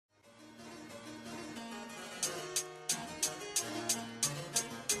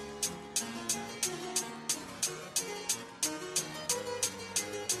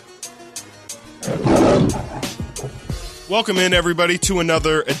Welcome in, everybody, to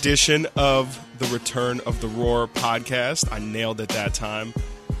another edition of the Return of the Roar podcast. I nailed it that time.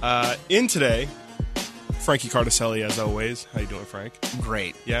 In today, Frankie Cardicelli, as always. How you doing, Frank?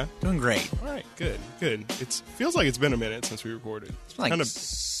 Great. Yeah? Doing great. All right, good. It feels like it's been a minute since we recorded. It's been like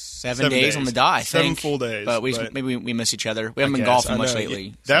seven days on the dot, I think. 7 full days. But maybe we miss each other. We haven't been golfing much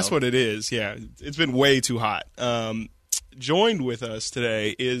lately. That's what it is, yeah. It's been way too hot. Joined with us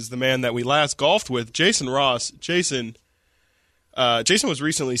today is the man that we last golfed with, Jason Ross. Jason was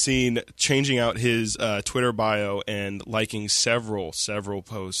recently seen changing out his Twitter bio and liking several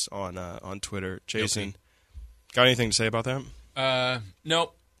posts on Twitter. Jason, got anything to say about that?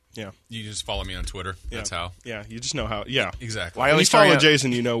 Nope. Yeah. You just follow me on Twitter. That's how. Yeah, you just know how. Yeah. Exactly. Why when you follow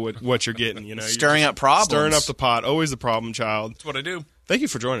Jason, you know what you're getting. You know, stirring up problems. Stirring up the pot. Always the problem child. That's what I do. Thank you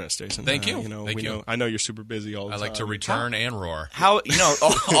for joining us, Jason. Thank you. We know. I know you're super busy all the time. I like to return and roar.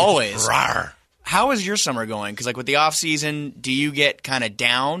 Always. Rawr. How is your summer going? Because with the off season, do you get kind of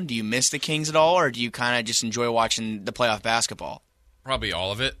down? Do you miss the Kings at all, or do you kind of just enjoy watching the playoff basketball? Probably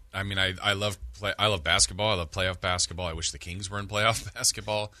all of it. I mean, I love basketball. I love playoff basketball. I wish the Kings were in playoff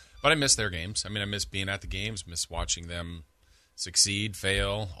basketball, but I miss their games. I mean, I miss being at the games, miss watching them succeed,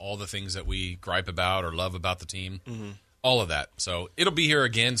 fail, all the things that we gripe about or love about the team. Mm-hmm. All of that. So it'll be here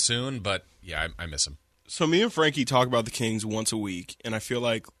again soon, but yeah, I miss them. So me and Frankie talk about the Kings once a week, and I feel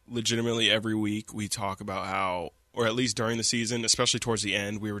like legitimately every week we talk about how, or at least during the season, especially towards the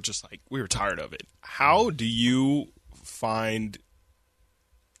end, we were tired of it. How do you find,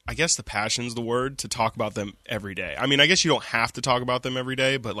 I guess the passion's the word, to talk about them every day? I mean, I guess you don't have to talk about them every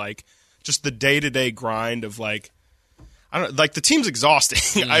day, but like just the day-to-day grind of like, I don't like, the team's exhausting.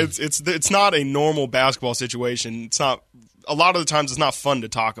 It's not a normal basketball situation. It's not, a lot of the times it's not fun to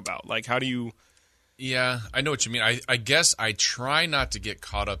talk about. Like, how do you? Yeah, I know what you mean. I guess I try not to get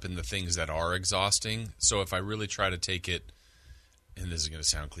caught up in the things that are exhausting. So if I really try to take it, and this is going to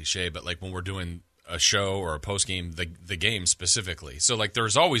sound cliche, but like when we're doing a show or a post game, the game specifically. So like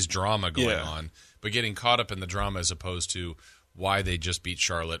there's always drama going on, but getting caught up in the drama as opposed to why they just beat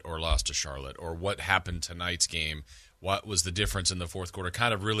Charlotte or lost to Charlotte or what happened tonight's game. What was the difference in the fourth quarter?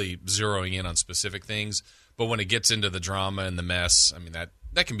 Kind of really zeroing in on specific things. But when it gets into the say and the mess, I mean,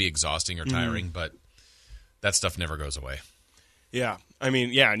 that can be exhausting or tiring, but that stuff never goes away. Yeah. I mean,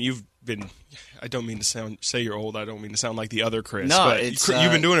 yeah, and you've been – I don't mean to say you're old. I don't mean to sound like the other Chris. No, but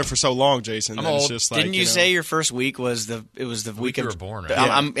you've been doing it for so long, Jason. I'm old. It's just like, Didn't you say your first week was the week you of – were born,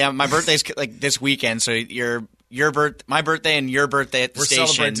 right? my birthday's like this weekend, so my birthday and your birthday at the station. We're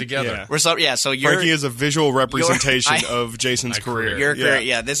celebrating together. Yeah. So you're – Frankie is a visual representation of Jason's career. Your career,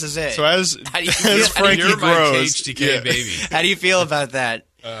 yeah, this is it. So as Frankie You're my grows – KHTK baby. How do you feel about that?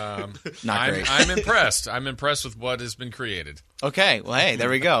 Not great. I'm impressed. I'm impressed with what has been created. Okay, well, hey, there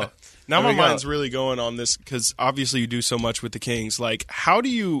we go. Now my mind's really going on this because obviously you do so much with the Kings. Like, how do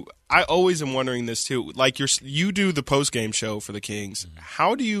you – I always am wondering this too. Like, you do the post-game show for the Kings. Mm-hmm.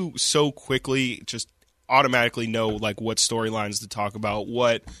 How do you so quickly just automatically know, like, what storylines to talk about?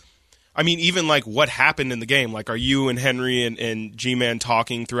 Even, like, what happened in the game? Like, are you and Henry and G-Man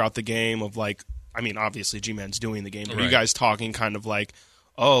talking throughout the game of, like – I mean, obviously G-Man's doing the game. But are you guys talking kind of like,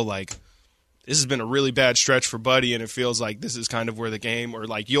 oh, like – this has been a really bad stretch for Buddy, and it feels like this is kind of where the game, or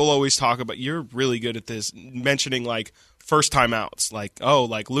like you'll always talk about, you're really good at this, mentioning like first timeouts. Like, oh,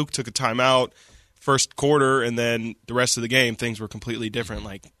 like Luke took a timeout first quarter, and then the rest of the game, things were completely different.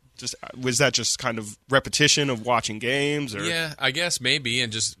 Like, just was that just kind of repetition of watching games? Or? Yeah, I guess maybe,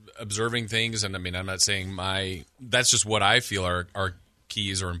 and just observing things. And I mean, I'm not saying that's just what I feel are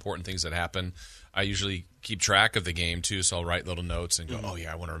keys or important things that happen. I usually keep track of the game too, so I'll write little notes and go, oh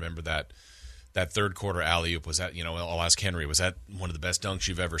yeah, I want to remember that. That third quarter alley-oop, was that, I'll ask Henry, was that one of the best dunks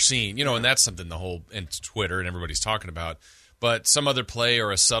you've ever seen? And that's something and Twitter and everybody's talking about. But some other play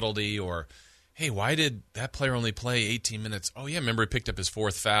or a subtlety or, hey, why did that player only play 18 minutes? Oh, yeah, remember he picked up his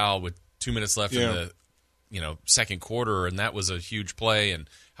fourth foul with 2 minutes left in the second quarter, and that was a huge play, and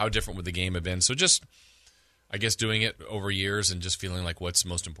how different would the game have been? So just, I guess, doing it over years and just feeling like what's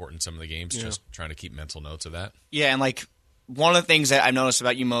most important in some of the games, just trying to keep mental notes of that. Yeah, and like, one of the things that I've noticed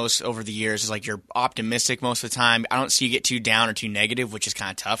about you most over the years is like you're optimistic most of the time. I don't see you get too down or too negative, which is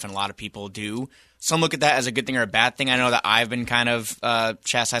kind of tough, and a lot of people do. Some look at that as a good thing or a bad thing. I know that I've been kind of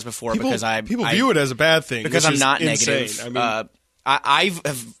chastised before because people view it as a bad thing because I'm not insane. negative. I mean, I've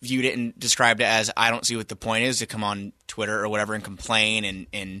viewed it and described it as I don't see what the point is to come on Twitter or whatever and complain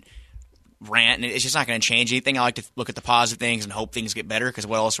and rant, and it's just not going to change anything. I like to look at the positive things and hope things get better because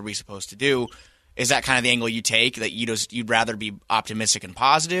what else are we supposed to do? Is that kind of the angle you take, that you'd rather be optimistic and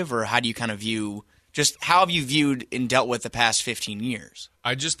positive, or how do you kind of view Just how have you viewed and dealt with the past 15 years?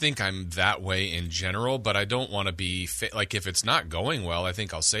 I just think I'm that way in general, but I don't want to be like if it's not going well, I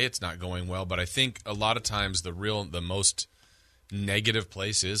think I'll say it's not going well. But I think a lot of times the most negative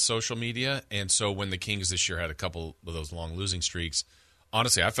place is social media. And so when the Kings this year had a couple of those long losing streaks,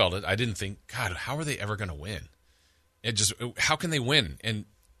 honestly, I felt it. I didn't think, God, how are they ever going to win? How can they win? And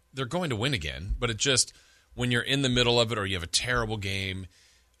they're going to win again. But it just, when you're in the middle of it or you have a terrible game,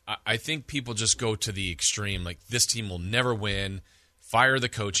 I think people just go to the extreme. Like, this team will never win. Fire the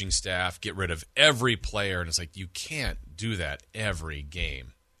coaching staff. Get rid of every player. And it's like, you can't do that every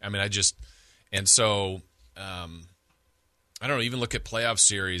game. I mean, and so, I don't know, even look at playoff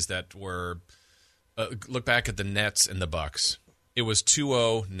series that were, look back at the Nets and the Bucks. It was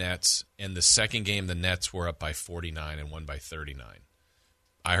 2-0 Nets, and the second game the Nets were up by 49 and won by 39.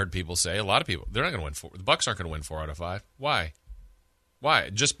 I heard people say, a lot of people, they're not going to win the Bucks aren't going to win 4 out of 5. Why?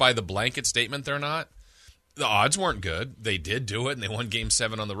 Just by the blanket statement they're not? The odds weren't good. They did do it, and they won Game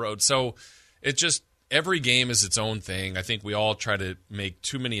 7 on the road. So it just, every game is its own thing. I think we all try to make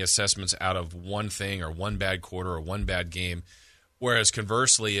too many assessments out of one thing or one bad quarter or one bad game. Whereas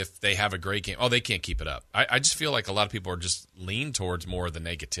conversely, if they have a great game, they can't keep it up. I just feel like a lot of people are just lean towards more of the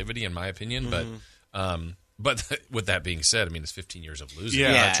negativity, in my opinion. Mm-hmm. But with that being said, I mean, it's 15 years of losing.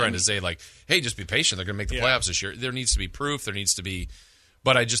 I'm not trying to say, like, hey, just be patient. They're going to make the playoffs this year. There needs to be proof. There needs to be –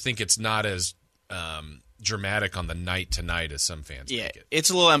 but I just think it's not as dramatic on the night-to-night as some fans make it.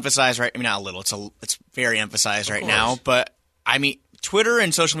 It's a little emphasized right – I mean, not a little. It's very emphasized right now. But, I mean, Twitter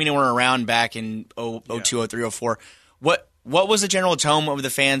and social media weren't around back in 02, 03, 04. What was the general tone of the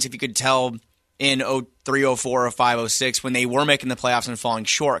fans, if you could tell, in 03, 04, or 05, 06, when they were making the playoffs and falling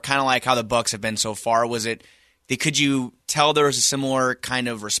short, kind of like how the Bucks have been so far? Could you tell there was a similar kind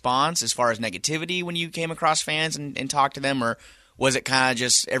of response as far as negativity when you came across fans and talked to them? Or was it kind of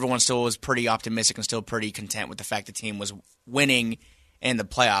just everyone still was pretty optimistic and still pretty content with the fact the team was winning in the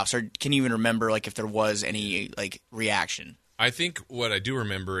playoffs? Or can you even remember if there was any reaction? I think what I do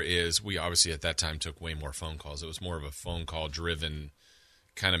remember is we obviously at that time took way more phone calls. It was more of a phone call driven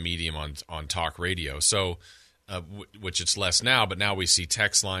kind of medium on talk radio. So, which it's less now, but now we see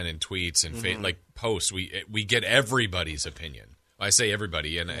text line and tweets and posts. We get everybody's opinion. I say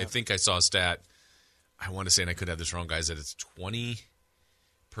everybody, and I think I saw a stat. I want to say, and I could have this wrong, guys, that it's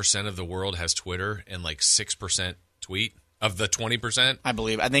 20% of the world has Twitter and 6% tweet. Of the 20%? I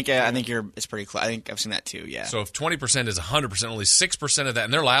believe. I think it's pretty close. I think I've seen that too, yeah. So if 20% is 100%, only 6% of that,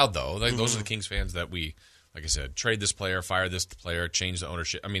 and they're loud though. Those are the Kings fans that we, like I said, trade this player, fire this player, change the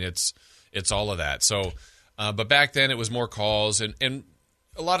ownership. I mean, it's all of that. So, but back then it was more calls, and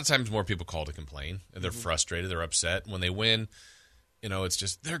a lot of times more people call to complain. They're frustrated, they're upset. When they win, it's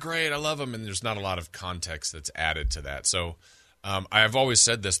just, they're great, I love them, and there's not a lot of context that's added to that. So I've always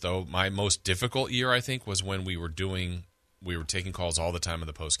said this though, my most difficult year, I think, was when we were taking calls all the time in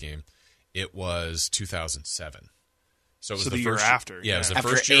the post game. It was 2007. So it was the year after. Yeah, it was the after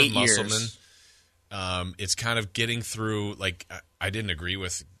first year of 8 years. Musselman. It's kind of getting through. I didn't agree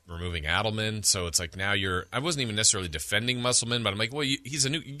with removing Adelman, so it's now I wasn't even necessarily defending Musselman, but I'm like, well, he's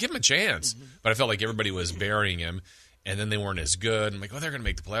you give him a chance. Mm-hmm. But I felt like everybody was burying him, and then they weren't as good. I'm like, they're going to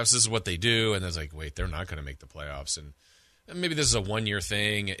make the playoffs. This is what they do. And I was like, wait, they're not going to make the playoffs. And maybe this is a one-year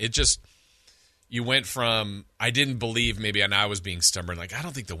thing. It just. You went from, I didn't believe maybe, and I was being stubborn, I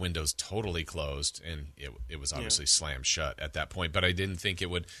don't think the window's totally closed, and it was obviously slammed shut at that point, but I didn't think it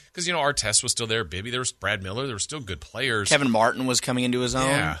would, because, our test was still there, Bibby, there was Brad Miller, there were still good players. Kevin Martin was coming into his own.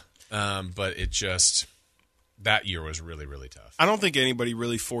 Yeah, but it just, that year was really, really tough. I don't think anybody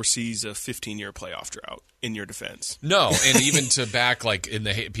really foresees a 15-year playoff drought in your defense. No, and even to back, in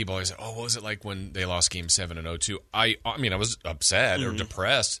the people always say, what was it like when they lost Game 7 in 02? I mean, I was upset or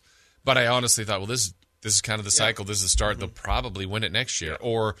depressed. But I honestly thought, this is kind of the cycle. This is the start. They'll probably win it next year.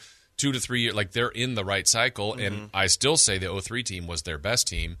 Or 2 to 3 years. They're in the right cycle. And I still say the 03 team was their best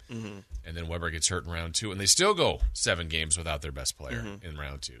team. And then Weber gets hurt in round 2. And they still go 7 games without their best player in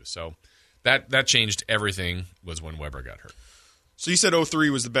round 2. So that changed everything was when Weber got hurt. So you said 03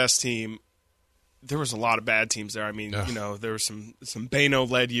 was the best team. There was a lot of bad teams there. I mean, there were some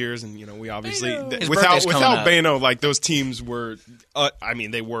Bano-led years, and we obviously without Bano, those teams were.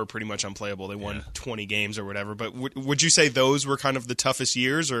 They were pretty much unplayable. They won 20 games or whatever. But would you say those were kind of the toughest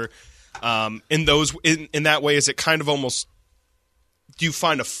years, or in that way, is it kind of almost? Do you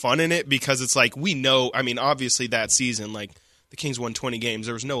find a fun in it because it's we know? I mean, obviously that season, the Kings won 20 games.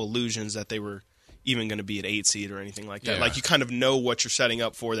 There was no illusions that they were even going to be an 8 seed or anything like that. Yeah. You kind of know what you're setting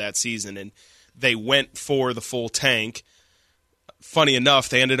up for that season, and they went for the full tank. Funny enough,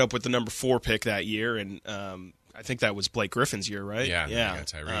 they ended up with the number 4 pick that year, and I think that was Blake Griffin's year, right? Yeah.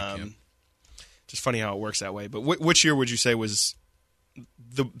 Tyreek, Just funny how it works that way. But which year would you say was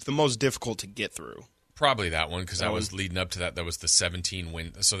the most difficult to get through? Probably that one, because that was leading up to that. That was the 17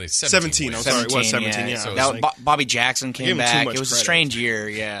 win. So they 17. I'm sorry, it was 17. Yeah. So that was Bobby Jackson came back. It was a strange year.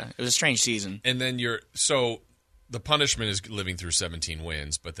 Yeah, it was a strange season. And then the punishment is living through 17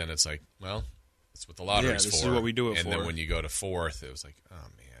 wins, but then it's like, well, that's what the lottery's for. This is what we do it for. And then when you go to fourth, it was like, oh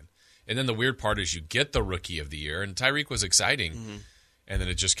man. And then the weird part is you get the rookie of the year, and Tyreek was exciting. Mm-hmm. And then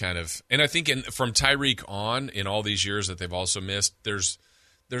it just kind of, and I think from Tyreek on, in all these years that they've also missed, there's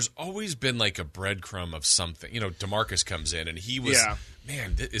always been like a breadcrumb of something. DeMarcus comes in, and he was,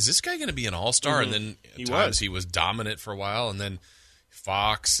 man, is this guy going to be an all-star? Mm-hmm. And then he was dominant for a while, and then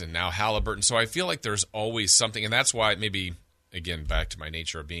Fox, and now Halliburton. So I feel like there's always something, and that's why maybe, again, back to my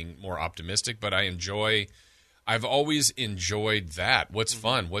nature of being more optimistic, but I've always enjoyed that. What's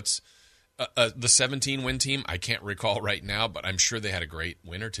fun? What's the 17-win team? I can't recall right now, but I'm sure they had a great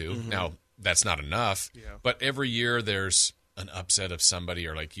win or two. Mm-hmm. Now, that's not enough, but every year there's an upset of somebody,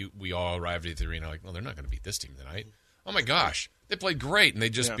 or like we all arrived at the arena like, well, they're not going to beat this team tonight. Oh my gosh, they played great, and they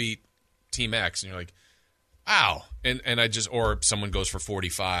just beat Team X, and you're like, wow. And or someone goes for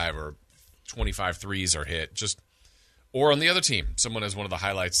 45 or 25 threes are hit, or on the other team, someone has one of the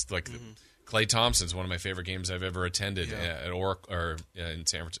highlights, like Klay Thompson's one of my favorite games I've ever attended in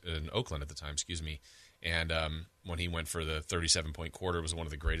Oakland at the time, excuse me. And when he went for the 37-point quarter, it was one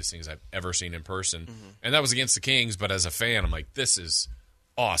of the greatest things I've ever seen in person. Mm-hmm. And that was against the Kings, but as a fan, I'm like, this is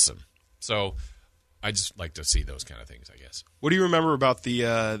awesome. So I just like to see those kind of things, I guess. What do you remember about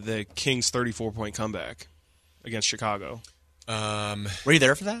the Kings' 34-point comeback against Chicago? Were you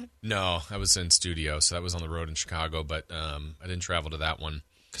there for that? No, I was in studio, so that was on the road in Chicago, but I didn't travel to that one.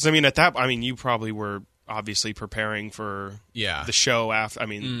 Because, you probably were obviously preparing for the show after.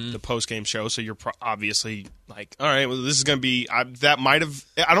 The post-game show, so you're obviously like, all right, well, this is going to be that might have.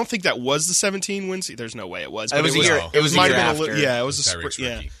 I don't think that was the 17 wins. There's no way it was. It was a year after. It was a sprint.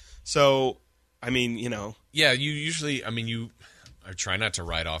 Yeah. So, Yeah, you usually. I try not to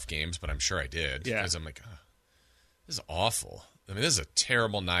write off games, but I'm sure I did. Yeah. Because I'm like, this is awful. This is a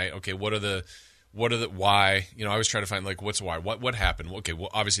terrible night. Okay, what are the why? I always try to find like what's why. What happened? Okay, well,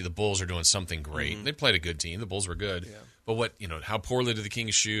 obviously the Bulls are doing something great. Mm-hmm. They played a good team. The Bulls were good. Yeah. But what, how poorly did the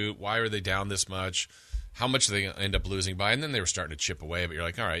Kings shoot? Why are they down this much? How much do they end up losing by? And then they were starting to chip away, but you're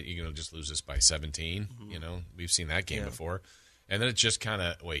like, all right, you're going to just lose this by 17. Mm-hmm. We've seen that game before. And then it just kind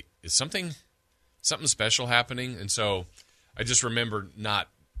of, wait, is something special happening? And so I just remember not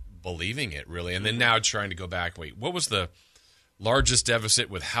believing it really. And then now trying to go back, wait, what was the largest deficit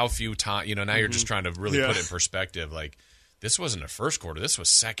with how few time? Now you're just trying to really put it in perspective. Like, this wasn't a first quarter. This was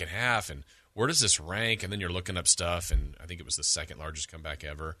second half. And where does this rank? And then you're looking up stuff. And I think it was the second largest comeback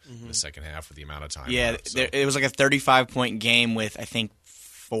ever in the second half with the amount of time. Yeah, it was like a 35-point game with, I think,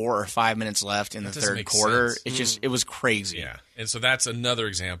 4 or 5 minutes left in the third quarter. It was crazy. Yeah. And so that's another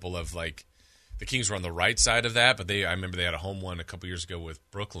example of like the Kings were on the right side of that. But I remember they had a home one a couple years ago with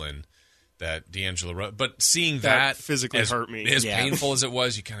Brooklyn. That D'Angelo, but seeing that physically hurt me. As painful as it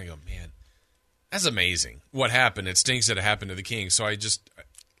was, you kind of go, man, that's amazing. What happened? It stinks that it happened to the Kings. So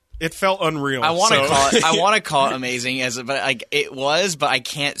it felt unreal. I want to call it amazing it was, but I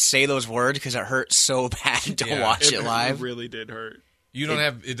can't say those words because it hurt so bad to watch it live. It really did hurt.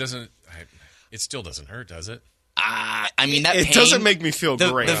 It still doesn't hurt, does it? That pain doesn't make me feel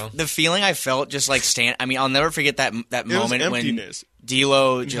great. The feeling I felt just like I'll never forget that moment when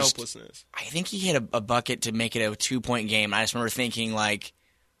D'Lo just helplessness. I think he hit a bucket to make it a 2-point game. I just remember thinking like,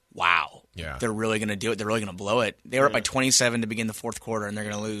 wow, they're really going to do it. They're really going to blow it. They were up by 27 to begin the fourth quarter, and they're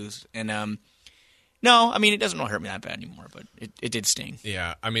going to lose. And no, it doesn't hurt me that bad anymore, but it did sting.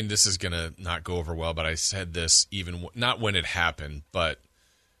 Yeah, this is going to not go over well, but I said this even not when it happened, but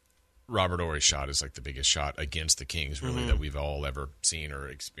Robert Ory's shot is like the biggest shot against the Kings, really, that we've all ever seen or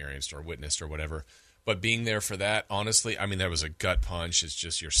experienced or witnessed or whatever. But being there for that, honestly, that was a gut punch. It's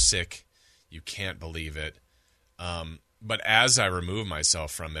just, you're sick. You can't believe it. But as I remove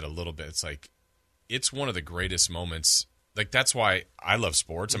myself from it a little bit, it's like, it's one of the greatest moments. Like, that's why I love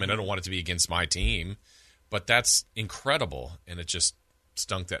sports. I don't want it to be against my team, but that's incredible. And it just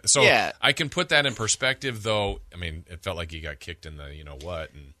stunk that. So I can put that in perspective, though. It felt like he got kicked in the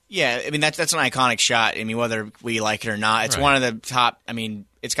what. And yeah, that's an iconic shot. Whether we like it or not, it's one of the top.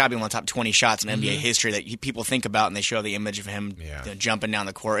 It's got to be one of the top 20 shots in NBA history that people think about, and they show the image of him jumping down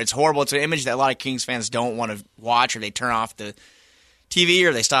the court. It's horrible. It's an image that a lot of Kings fans don't want to watch, or they turn off the TV,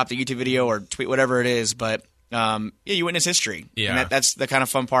 or they stop the YouTube video, or tweet, whatever it is. But you witness history. Yeah, and that's the kind of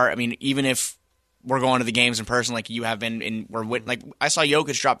fun part. Even if we're going to the games in person, like you have been, I saw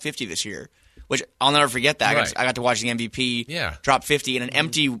Jokic drop 50 this year. which I'll never forget that. Right. I got to watch the MVP drop 50 in an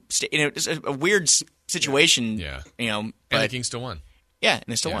empty, just a weird situation. Yeah. And the Kings still won. Yeah, and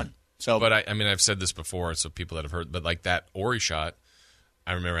they still won. So, but I mean, I've said this before, so people that have heard, but like that Ori shot,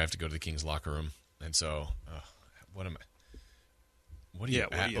 I remember I have to go to the Kings locker room, and so what do you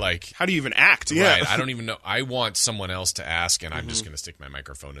like? How do you even act? Right, I don't even know. I want someone else to ask, and I'm just going to stick my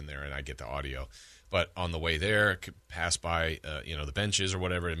microphone in there, and I get the audio. But on the way there, could pass by, the benches or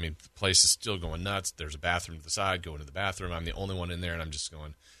whatever. I mean, the place is still going nuts. There's a bathroom to the side. Go into the bathroom. I'm the only one in there, and I'm just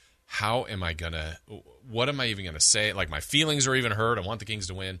going, how am I gonna? What am I even gonna say? Like my feelings are even hurt. I want the Kings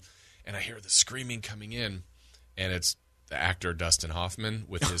to win. And I hear the screaming coming in, and it's the actor Dustin Hoffman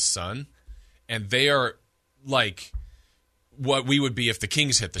with his son. And they are like what we would be if the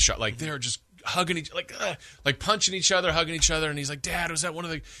Kings hit the shot. Like, they are just hugging each like punching each other, hugging each other. And he's like, Dad, was that one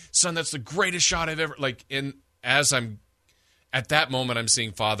of the son? That's the greatest shot I've ever. Like, as I'm at that moment, I'm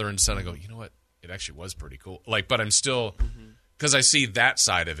seeing father and son. I go, you know what? It actually was pretty cool. Like, but I'm still, because I see that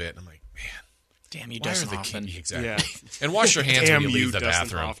side of it. And I'm like, man. Damn you, Dustin Hoffman. Exactly. Yeah. And wash your hands when you leave the Dustin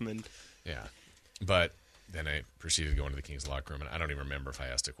bathroom. Hoffman. Yeah. But then I proceeded to go into the Kings locker room, and I don't even remember if I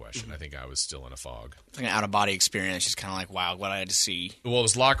asked a question. I think I was still in a fog. It's like an out-of-body experience, just kind of like, wow, what I had to see. Well, it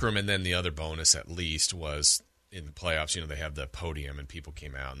was locker room, and then the other bonus, at least, was in the playoffs, they have the podium, and people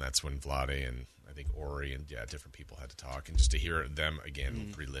came out, and that's when Vlade and I think Ori and, different people had to talk. And just to hear them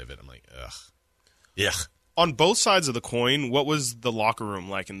again relive it, I'm like, ugh. Yeah. On both sides of the coin, what was the locker room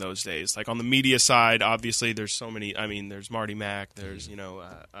like in those days? Like on the media side, obviously there's so many. I mean, there's Marty Mack. There's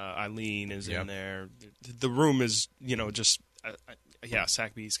Eileen is in there. The room is just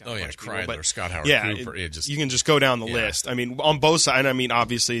Sackby's got Kreidler, Scott Howard Cooper. You can just go down the list. I mean, on both sides. I mean,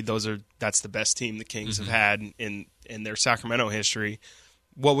 obviously that's the best team the Kings have had in their Sacramento history.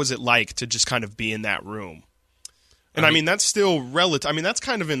 What was it like to just kind of be in that room? And I mean, that's still relative. I mean, that's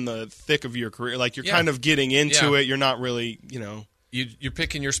kind of in the thick of your career. Like, you're kind of getting into it. You're not really, You're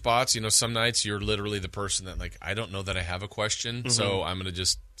picking your spots. Some nights you're literally the person that, like, I don't know that I have a question, so I'm going to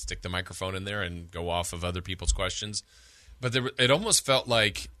just stick the microphone in there and go off of other people's questions. But it almost felt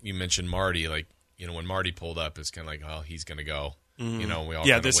like, you mentioned Marty, like, when Marty pulled up, it's kind of like, oh, he's going to go. We all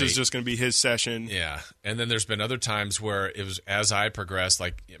this is just going to be his session. Yeah. And then there's been other times where it was, as I progressed,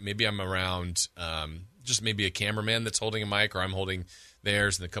 like, maybe I'm around just maybe a cameraman that's holding a mic, or I'm holding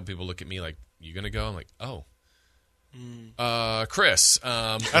theirs, and a couple people look at me like, you going to go? I'm like, oh. Chris.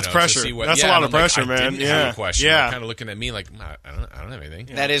 That's pressure. That's a lot of pressure, man. I didn't have a question. They're kind of looking at me like, I don't have anything.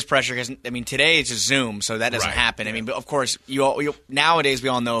 Yeah. That is pressure because, I mean, today it's just Zoom, so that doesn't happen. I mean, but of course, nowadays we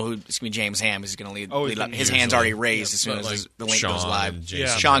all know who it's going to be. James Ham is going to lead. His hand's already raised as soon as the link goes live.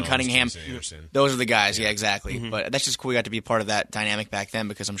 Sean Cunningham. Those are the guys. Yeah, exactly. But that's just cool. We got to be part of that dynamic back then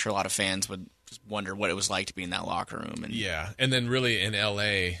because I'm sure a lot of fans would just wonder what it was like to be in that locker room. And then really in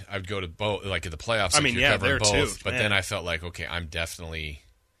LA, I'd go to both, like at the playoffs. I mean, covering both, too. But then I felt like, okay, I'm definitely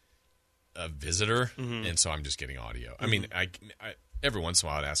a visitor, and so I'm just getting audio. I mean, I every once in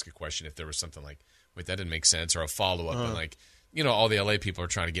a while I'd ask a question if there was something like, wait, that didn't make sense, or a follow up, and like, all the LA people are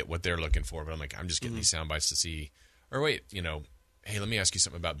trying to get what they're looking for, but I'm like, I'm just getting these sound bites to see, or wait, hey, let me ask you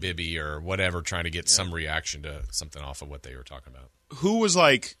something about Bibby or whatever, trying to get some reaction to something off of what they were talking about. Who was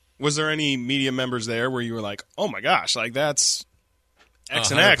like? Was there any media members there where you were like, oh my gosh, like that's X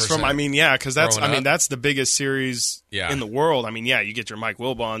and X from? I mean, because that's that's the biggest series in the world. I mean, you get your Mike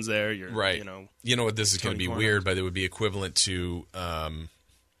Wilbons there, right? You know what? This is going to be weird, but it would be equivalent to.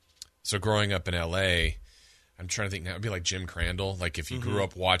 So growing up in LA, I'm trying to think now. It'd be like Jim Crandall. Like if you grew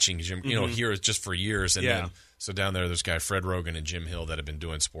up watching Jim, here just for years, and then so down there, there's guy Fred Rogan and Jim Hill that have been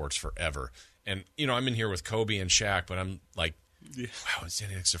doing sports forever. And I'm in here with Kobe and Shaq, but I'm like. Wow, it's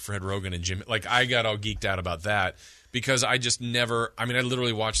standing next to Fred Rogan and Jim. Like, I got all geeked out about that because I just never. I mean, I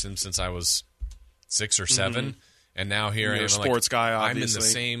literally watched them since I was 6 or 7, and now here I am. A sports guy, obviously. I'm in the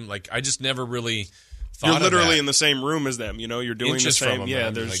same. Like, I just never really thought. You're literally of in the same room as them. You're doing the same.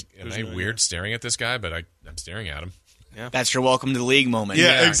 There's am I weird staring at this guy? But I'm staring at him. Yeah, that's your welcome to the league moment.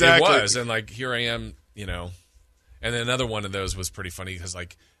 Yeah, exactly. It was, and like here I am. And then another one of those was pretty funny because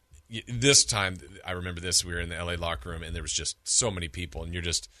like. This time, I remember this. We were in the LA locker room, and there was just so many people, and you're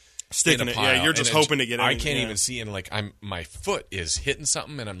just sticking it. Yeah, you're just hoping to get in. I can't even see, and like my foot is hitting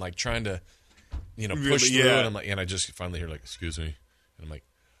something, and I'm like trying to, push through, and I'm like, and I just finally hear like, "Excuse me," and I'm like,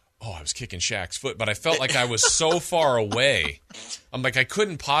 "Oh, I was kicking Shaq's foot," but I felt like I was so far away. I'm like, I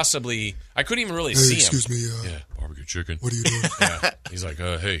couldn't even really see him. Excuse me, barbecue chicken. What are you doing? He's like,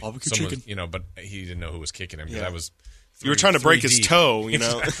 hey, barbecue chicken. But he didn't know who was kicking him because I was. You were trying to break his toe,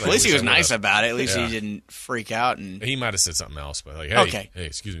 Exactly. At least he was nice about it. At least he didn't freak out. And he might have said something else, but like, hey,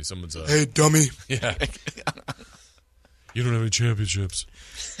 excuse me, someone's hey, dummy. Yeah. You don't have any championships.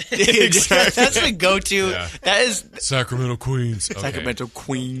 That's the go-to. Yeah. That is Sacramento Queens. Okay. Sacramento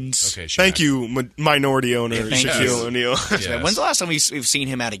Queens. Okay, Thank you, minority owner thank Shaquille you. O'Neal. Yes. When's the last time we've seen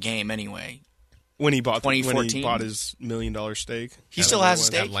him at a game anyway? when he bought 2014? his $1 million stake. He still has a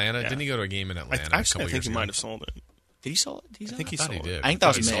stake? Atlanta. Yeah. Didn't he go to a game in Atlanta? I think he might have sold it. Did he sell it? I think he thought sold he it. did. I think that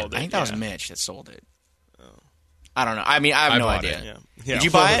was he Mitch. sold it, I think that was yeah. Mitch that sold it. I don't know. I mean, I have no bought idea. it. Yeah. Did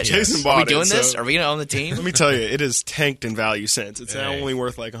you buy it? Jason Are bought we it. doing this? so- Are we going to own the team? Let me tell you, it has tanked in value since. It's now Hey. only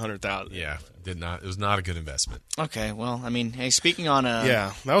worth like $100,000. Yeah, did not. It was not a good investment. Okay, well, I mean, hey, speaking on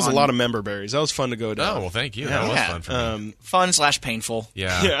Yeah, that was a lot of member berries. That was fun to go down. Oh well, thank you. Yeah. That was Yeah. fun for me. fun/painful.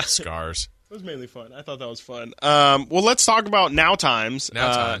 Yeah, Yeah. scars. It was mainly fun. I thought that was fun. Well, let's talk about now times.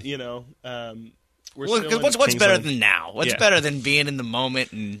 Now time. We're Well, still in what's better Kingsland. than now? What's Yeah. better than being in the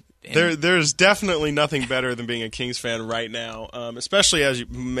moment and There's definitely nothing better than being a Kings fan right now, especially as you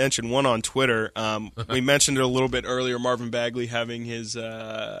mentioned one on Twitter. We mentioned it a little bit earlier. Marvin Bagley having his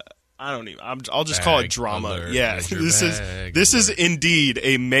I'll just call it Bag drama. alert. Yeah, Major this bag is alert. indeed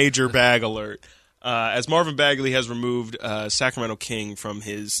a major bag alert. As Marvin Bagley has removed Sacramento King from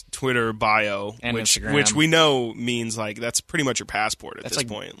his Twitter bio, And Instagram. which we know means like that's pretty much your passport at that's this like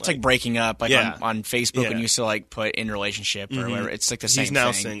point. it's like breaking up, like Yeah. on Facebook when Yeah. you used to like put in relationship or whatever. It's like the same He's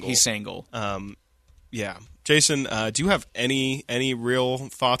now thing. single. He's single. Yeah. Jason, do you have any real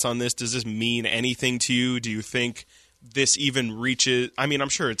thoughts on this? Does this mean anything to you? Do you think this even reaches? I mean, I'm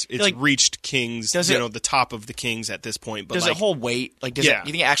sure it's like- reached Kings, Does it- the top of the Kings at this point. But Does like, it hold weight? Like, do Yeah.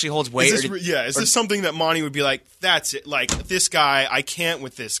 you think it actually holds weight? is this, is this something that Monty would be like? That's it. Like this guy, I can't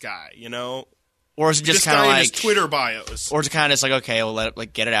with this guy. or is it just This kind guy of in like, his Twitter bios. or is it kind of just like, okay, we'll let it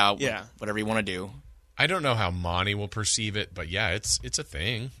like get it out. Yeah. Whatever you want to do. I don't know how Monty will perceive it, but yeah, it's a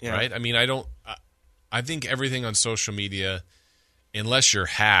thing, Yeah. right? I mean, I think everything on social media, unless you're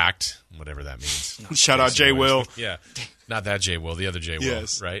hacked, whatever that means. Shout out Jay Will, Yeah, not that Jay Will, the other Jay Will,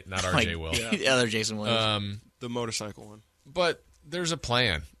 Yes. right? Not our Like, Jay Will. the other Jason Williams. the motorcycle one. But there's a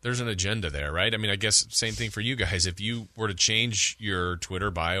plan. There's an agenda there, right? I mean, I guess same thing for you guys. If you were to change your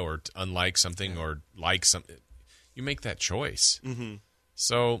Twitter bio or to unlike something or like something, you make that choice. Mm-hmm.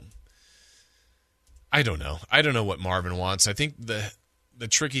 So I don't know. I don't know what Marvin wants. I think the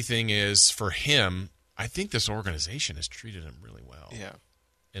tricky thing is for him, I think this organization has treated him really well. Yeah.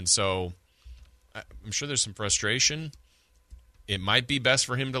 And so I'm sure there's some frustration. It might be best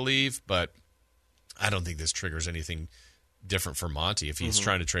for him to leave, but I don't think this triggers anything different for Monty. If he's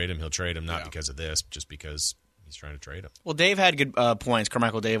trying to trade him, he'll trade him, not because of this, just because he's trying to trade him. Well, Dave had good points.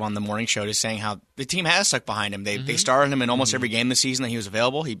 Carmichael Dave on the morning show just saying how the team has stuck behind him. They started him in almost every game this season that he was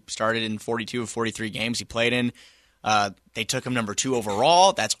available. He started in 42 of 43 games he played in. They took him number 2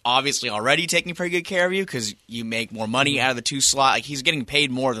 overall. That's obviously already taking pretty good care of you because you make more money out of the 2 slot. Like he's getting paid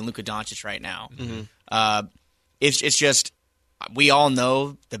more than Luka Doncic right now. It's just we all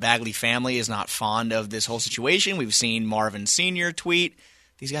know the Bagley family is not fond of this whole situation. We've seen Marvin Sr. tweet.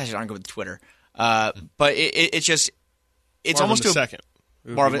 These guys aren't good with Twitter. But it's just it's Marvin almost the to second. It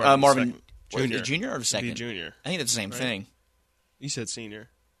would be Marvin the second. the junior or the second? Be junior. I think that's the same thing. You said senior.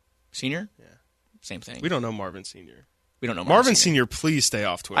 Senior? Yeah. Same thing. We don't know Marvin Senior. We don't know Marvin Senior, please stay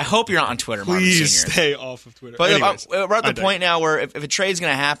off Twitter. I hope you're not on Twitter, Marvin Please Senior. stay off of Twitter. But Anyways, we're at I the point now where if a trade's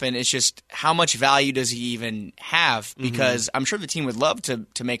going to happen, it's just how much value does he even have? Because I'm sure the team would love to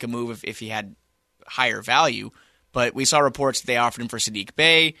make a move if he had higher value. But we saw reports that they offered him for Sadiq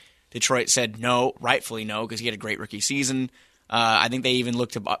Bey. Detroit said no, rightfully no, because he had a great rookie season. I think they even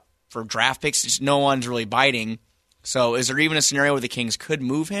looked for draft picks. Just no one's really biting. So is there even a scenario where the Kings could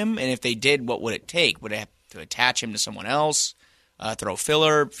move him? And if they did, what would it take? Would it have to attach him to someone else? Throw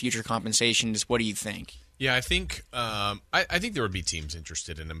filler, future compensation? Just what do you think? Yeah, I think I think there would be teams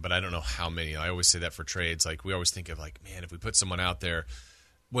interested in him, but I don't know how many. I always say that for trades. Like we always think of like, man, if we put someone out there,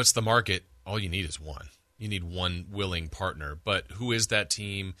 what's the market? All you need is one. You need one willing partner. But who is that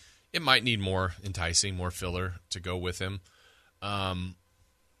team? It might need more enticing, more filler to go with him.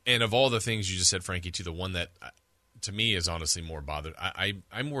 And of all the things you just said, Frankie, to the one that to me is honestly more bothered.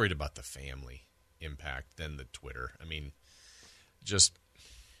 I'm worried about the family impact than the Twitter. I mean, just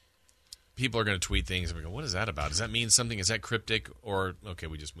people are going to tweet things and we go, what is that about? Does that mean something? Is that cryptic? Or, okay,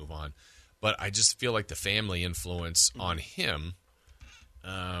 we just move on. But I just feel like the family influence on him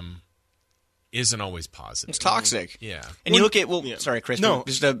isn't always positive. It's toxic. Yeah. And you look at sorry, Chris. No,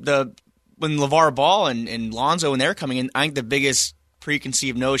 just the when LeVar Ball and Lonzo when they're coming in, I think the biggest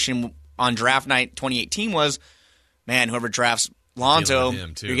preconceived notion on draft night 2018 was, man, whoever drafts Lonzo,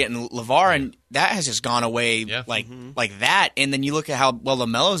 you're getting LeVar, and that has just gone away like that. And then you look at how well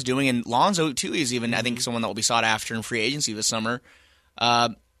LaMelo's doing, and Lonzo too is even I think someone that will be sought after in free agency this summer.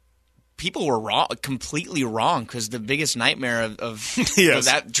 people were wrong, completely wrong, because the biggest nightmare of Yes. of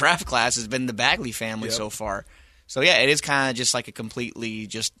that draft class has been the Bagley family so far. So, yeah, it is kind of just like a completely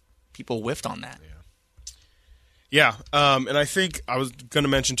just people whiffed on that. Yeah, and I think I was going to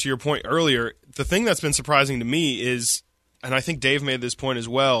mention to your point earlier, the thing that's been surprising to me is, and I think Dave made this point as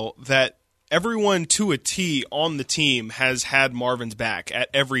well, that everyone to a T on the team has had Marvin's back at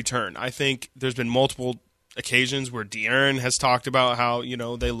every turn. I think there's been multiple occasions where De'Aaron has talked about how,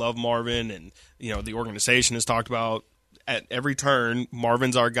 they love Marvin, and, the organization has talked about at every turn,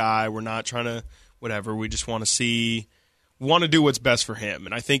 Marvin's our guy. We're not trying to whatever. We just want to do what's best for him.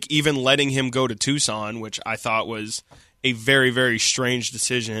 And I think even letting him go to Tucson, which I thought was a very, very strange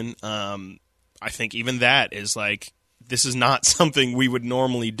decision, I think even that is like, this is not something we would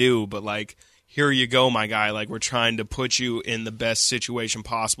normally do, but like, here you go, my guy. Like, we're trying to put you in the best situation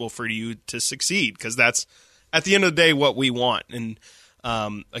possible for you to succeed, because that's, at the end of the day, what we want. And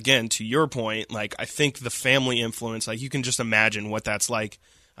again, to your point, like, I think the family influence, like, you can just imagine what that's like.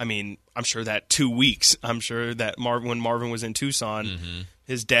 I mean, I'm sure that 2 weeks, I'm sure that when Marvin was in Tucson,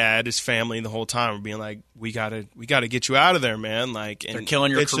 his dad, his family, the whole time were being like, we gotta get you out of there, man. Like, and they're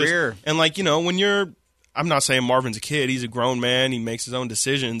killing your career. And like, when I'm not saying Marvin's a kid, he's a grown man, he makes his own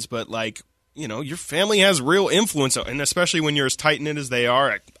decisions, but like, your family has real influence, and especially when you're as tight-knit as they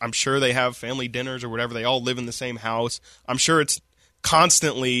are, I'm sure they have family dinners or whatever. They all live in the same house. I'm sure it's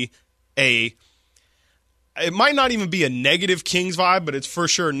constantly it might not even be a negative Kings vibe, but it's for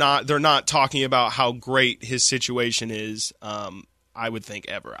sure not. They're not talking about how great his situation is. I would think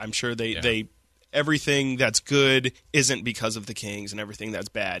ever. I'm sure they everything that's good isn't because of the Kings, and everything that's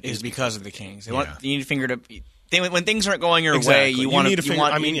bad is because of the Kings. You need to figure when things aren't going your way. You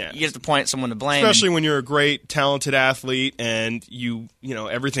have to point someone to blame, especially when you're a great, talented athlete, and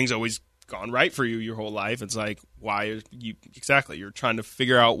everything's always gone right for you your whole life. It's like, why you're trying to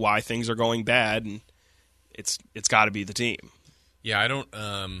figure out why things are going bad, and it's got to be the team. Yeah, I don't.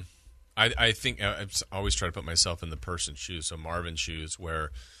 I think I always try to put myself in the person's shoes, so Marvin's shoes,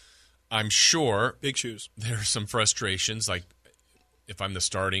 where I'm sure big shoes. There's some frustrations, like if I'm the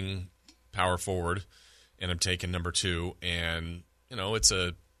starting power forward and I'm taking number 2, and it's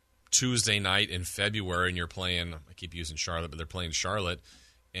a Tuesday night in February, and you're playing. I keep using Charlotte, but they're playing Charlotte,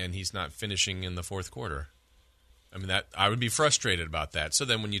 and he's not finishing in the fourth quarter. I mean, that I would be frustrated about that. So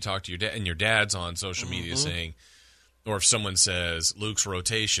then when you talk to your dad, and your dad's on social media saying, or if someone says Luke's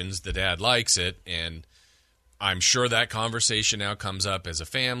rotations, the dad likes it, and I'm sure that conversation now comes up as a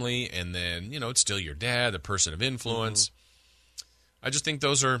family, and then it's still your dad, the person of influence. I just think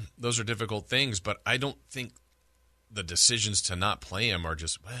those are difficult things, but I don't think the decisions to not play him are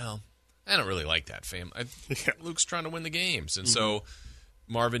just, well, I don't really like that, fam. Luke's trying to win the games, and so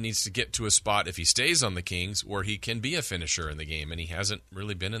Marvin needs to get to a spot, if he stays on the Kings, where he can be a finisher in the game, and he hasn't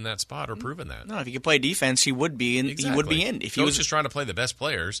really been in that spot or proven that. No, if he could play defense, he would be in. Exactly. He would be in. If he was just trying to play the best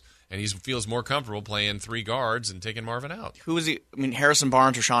players, and he feels more comfortable playing 3 guards and taking Marvin out. Who is he? I mean, Harrison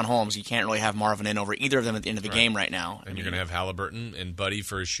Barnes or Sean Holmes. You can't really have Marvin in over either of them at the end of the game right now. And you're going to have Halliburton and Buddy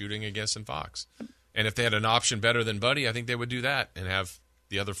for his shooting, I guess, and Fox. And if they had an option better than Buddy, I think they would do that and have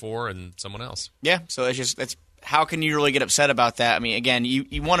the other 4 and someone else. Yeah, so it's how can you really get upset about that? I mean, again,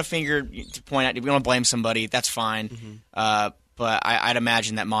 you want to point out, if you want to blame somebody, that's fine. But I'd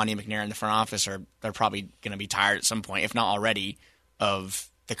imagine that Monty and McNair in the front office they're probably going to be tired at some point, if not already, of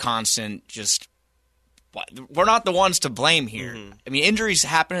the constant just. We're not the ones to blame here. I mean, injuries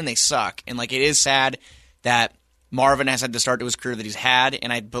happen and they suck, and like it is sad that Marvin has had the start to his career that he's had,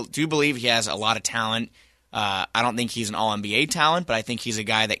 and I do believe he has a lot of talent. I don't think he's an all-NBA talent, but I think he's a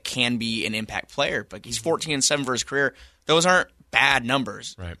guy that can be an impact player. But he's 14-7 for his career. Those aren't bad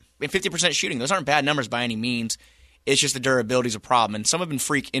numbers. Right. And 50% shooting, those aren't bad numbers by any means. It's just the durability is a problem. And some have been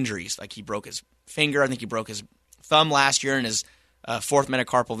freak injuries. Like he broke his finger. I think he broke his thumb last year and his 4th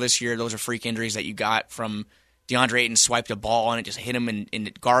metacarpal this year. Those are freak injuries that you got from DeAndre Ayton swiped a ball and it just hit him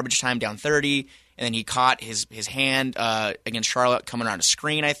in garbage time down 30. And then he caught his hand against Charlotte coming around a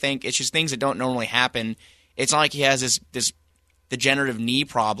screen, I think. It's just things that don't normally happen. It's not like he has this degenerative knee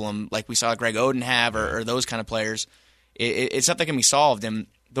problem like we saw Greg Oden have or those kind of players. It's stuff that can be solved. And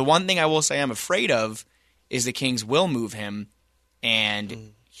the one thing I will say I'm afraid of is the Kings will move him,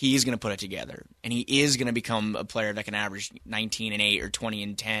 and he's going to put it together. And he is going to become a player that can average 19 and 8 or 20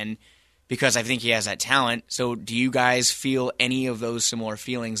 and 10 because I think he has that talent. So do you guys feel any of those similar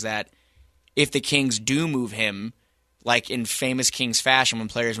feelings that if the Kings do move him, like in famous Kings fashion, when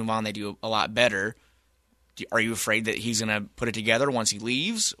players move on, they do a lot better? Are you afraid that he's going to put it together once he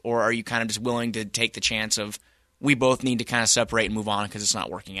leaves, or are you kind of just willing to take the chance of we both need to kind of separate and move on because it's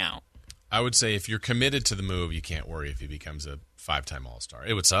not working out? I would say if you're committed to the move, you can't worry if he becomes a 5-time All-Star.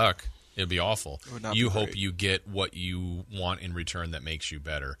 It would suck. It'd be awful. You hope you get what you want in return that makes you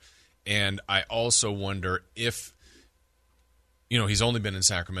better. And I also wonder if, he's only been in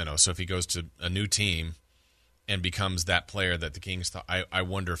Sacramento, so if he goes to a new team and becomes that player that the Kings thought, I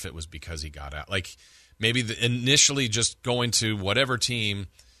wonder if it was because he got out. Like, maybe initially just going to whatever team,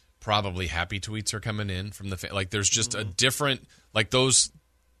 probably happy tweets are coming in from the like. There's just a different, like, those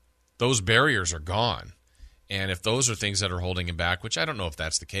barriers are gone, and if those are things that are holding him back, which I don't know if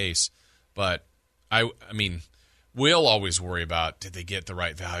that's the case, but I mean, we'll always worry about, did they get the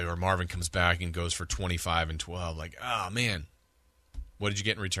right value, or Marvin comes back and goes for 25 and 12, like, oh man, what did you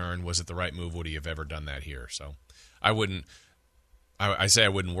get in return? Was it the right move? Would he have ever done that here? So I wouldn't. I say I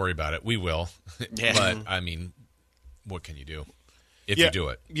wouldn't worry about it. We will. Yeah. But, I mean, what can you do if you do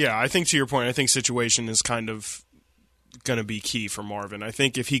it? Yeah, I think to your point, I think situation is kind of going to be key for Marvin. I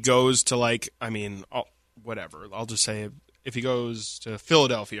think if he goes to, I'll just say if he goes to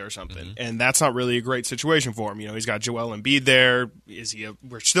Philadelphia or something, and that's not really a great situation for him. He's got Joel Embiid there.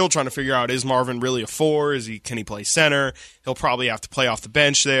 We're still trying to figure out, is Marvin really a 4? Can he play center? He'll probably have to play off the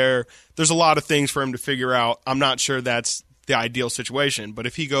bench there. There's a lot of things for him to figure out. I'm not sure that's the ideal situation, but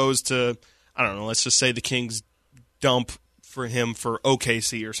if he goes to, I don't know, let's just say the Kings dump for him for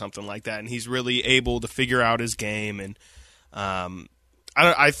OKC or something like that, and he's really able to figure out his game, and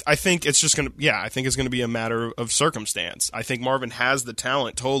I think it's just going to, I think it's going to be a matter of circumstance. I think Marvin has the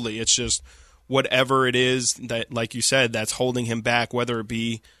talent, totally. It's just whatever it is that, like you said, that's holding him back, whether it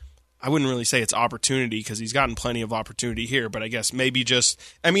be, I wouldn't really say it's opportunity because he's gotten plenty of opportunity here, but I guess maybe just,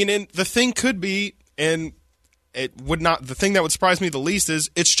 and the thing could be, and it would not, the thing that would surprise me the least is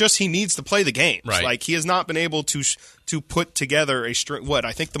it's just he needs to play the games. Right. Like, he has not been able to put together a string. What,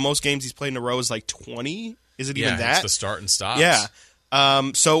 I think the most games he's played in a row is like 20? Is it even that? It's the start and stops. Yeah.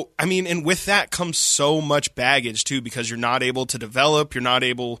 And with that comes so much baggage too, because you're not able to develop, you're not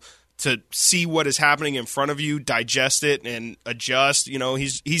able to see what is happening in front of you, digest it and adjust.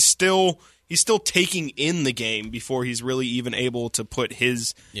 He's still taking in the game before he's really even able to put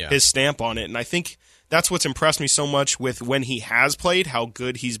his stamp on it. And I think that's what's impressed me so much with when he has played, how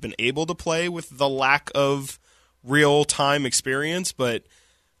good he's been able to play with the lack of real time experience. But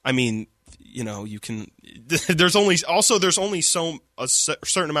you can. There's only a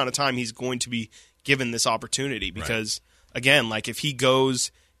certain amount of time he's going to be given this opportunity, because again, like, if he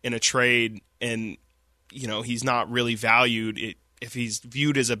goes in a trade and he's not really valued, if he's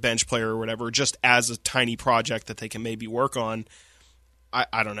viewed as a bench player or whatever, just as a tiny project that they can maybe work on,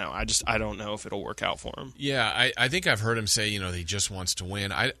 I don't know. I don't know if it'll work out for him. Yeah, I think I've heard him say, he just wants to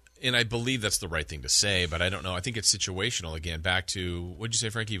win. And I believe that's the right thing to say, but I don't know. I think it's situational again. Back to, what did you say,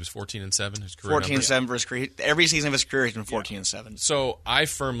 Frankie? He was 14-7. His career 14-7 for his career. Every season of his career, he's been 14-7. So I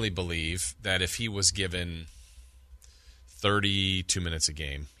firmly believe that if he was given 32 minutes a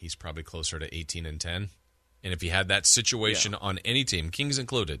game, he's probably closer to 18-10. And if he had that situation on any team, Kings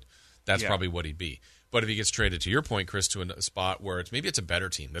included, that's probably what he'd be. But if he gets traded, to your point, Chris, to a spot where maybe it's a better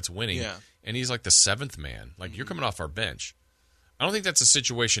team that's winning, and he's like the 7th man, like, you're coming off our bench. I don't think that's a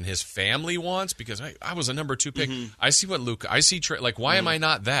situation his family wants, because I was a number 2 pick. I see what Luka, I see, why am I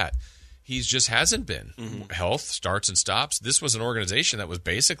not that? He just hasn't been. Health starts and stops. This was an organization that was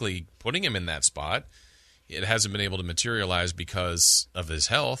basically putting him in that spot. It hasn't been able to materialize because of his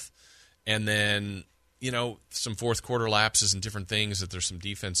health. And then, some fourth quarter lapses and different things, that there's some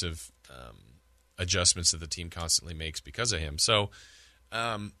defensive adjustments that the team constantly makes because of him. So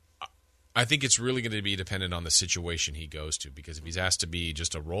I think it's really going to be dependent on the situation he goes to, because if he's asked to be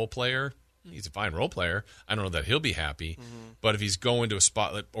just a role player, he's a fine role player. I don't know that he'll be happy. But if he's going to a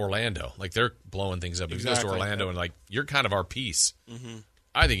spot like Orlando, like, they're blowing things up. If he goes to Orlando and, like, you're kind of our piece,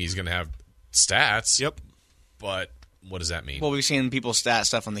 I think he's going to have stats. Yep. But what does that mean? Well, we've seen people stat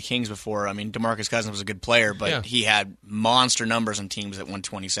stuff on the Kings before. I mean, DeMarcus Cousins was a good player, but he had monster numbers on teams that won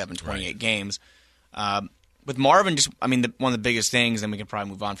 27, 28 games. With Marvin, one of the biggest things, and we can probably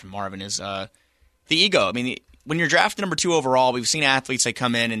move on from Marvin, is the ego. I mean, when you're drafted number 2 overall, we've seen athletes that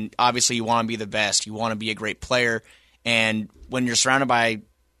come in, and obviously you want to be the best. You want to be a great player. And when you're surrounded by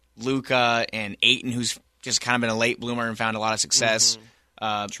Luka and Ayton, who's just kind of been a late bloomer and found a lot of success,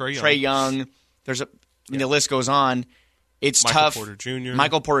 Trae Young, the list goes on. It's tough.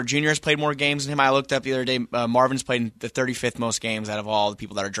 Michael Porter Jr. has played more games than him. I looked up the other day. Marvin's played the 35th most games out of all the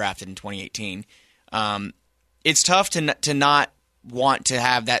people that are drafted in 2018. It's tough to not want to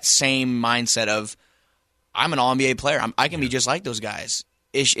have that same mindset of, I'm an All-NBA player. I can be just like those guys.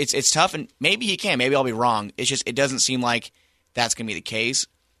 It's tough, and maybe he can. Maybe I'll be wrong. It's just, it doesn't seem like that's going to be the case.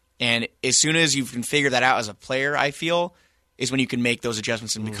 And as soon as you can figure that out as a player, I feel, is when you can make those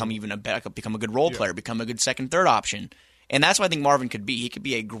adjustments and become become a good role player, become a good second, third option. And that's what I think Marvin could be. He could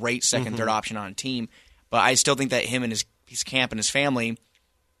be a great second, third option on a team. But I still think that him and his camp and his family,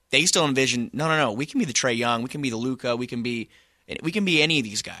 they still envision, no, we can be the Trae Young, we can be the Luka, we can be any of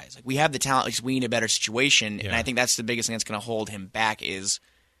these guys. Like, we have the talent, like, we need a better situation. Yeah. And I think that's the biggest thing that's going to hold him back is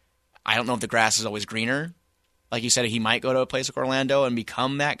I don't know if the grass is always greener. Like you said, he might go to a place like Orlando and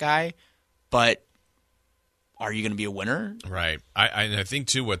become that guy, but are you going to be a winner? Right. I think,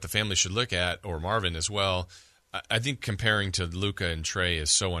 too, what the family should look at, or Marvin as well, I think comparing to Luka and Trae is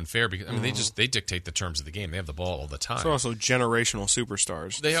so unfair because they dictate the terms of the game. They have the ball all the time. They're also generational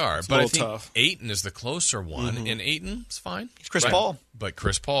superstars. They are, it's but I think tough. Ayton is the closer one, and Ayton's fine. It's Chris Paul, but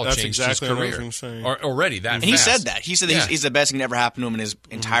Chris Paul That's changed exactly his career what I was saying. already. That and he said that he said that he's the best thing that ever happened to him in his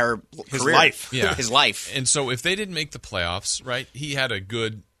entire career, his life. And so if they didn't make the playoffs, right, he had a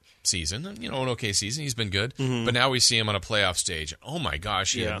good season, an okay season. He's been good, but now we see him on a playoff stage. Oh my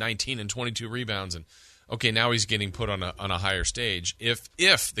gosh, he had 19 and 22 rebounds and. Okay, now he's getting put on a higher stage. If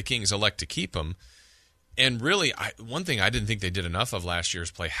the Kings elect to keep him, and really, one thing I didn't think they did enough of last year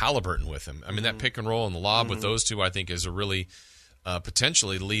is play Halliburton with him. I mean, that pick and roll and the lob with those two, I think, is a really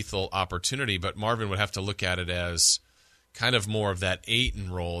potentially lethal opportunity. But Marvin would have to look at it as kind of more of that Ayton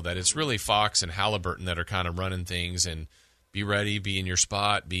role, that it's really Fox and Halliburton that are kind of running things and be ready, be in your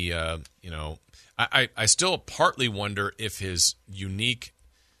spot, be I still partly wonder if his unique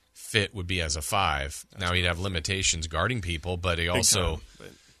fit would be as a 5. Now he'd have limitations guarding people, but he also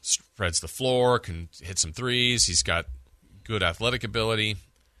spreads the floor, can hit some threes. He's got good athletic ability.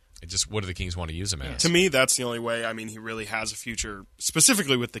 What do the Kings want to use him as? To me, that's the only way. I mean, he really has a future,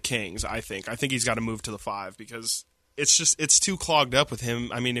 specifically with the Kings, I think. I think he's got to move to the 5 because it's too clogged up with him.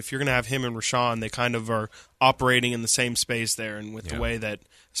 I mean, if you're going to have him and Rashawn, they kind of are operating in the same space there, and with the way that,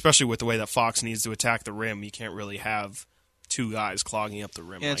 especially with the way that Fox needs to attack the rim, you can't really have two guys clogging up the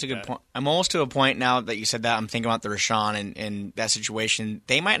rim. Yeah, that's a good point. I'm almost to a point now that you said that. I'm thinking about the Rashawn and that situation.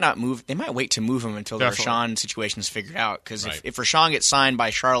 They might not move. They might wait to move him until the Rashawn situation is figured out. Because if Rashawn gets signed by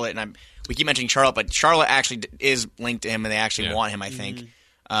Charlotte, and we keep mentioning Charlotte, but Charlotte actually is linked to him, and they actually want him. I think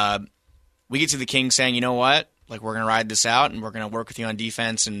we get to the Kings saying, you know what, like, we're going to ride this out, and we're going to work with you on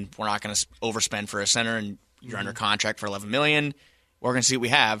defense, and we're not going to overspend for a center, and you're under contract for $11 million. We're going to see what we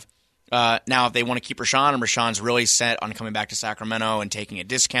have. Now, if they want to keep Rashawn, and Rashawn's really set on coming back to Sacramento and taking a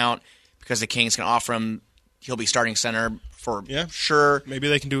discount because the Kings can offer him, he'll be starting center for sure. Maybe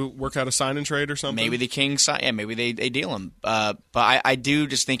they can work out a sign and trade or something. Maybe the Kings, maybe they deal him. But I do,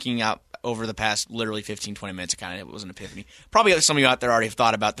 just thinking out over the past literally 15, 20 minutes, it was an epiphany. Probably some of you out there already have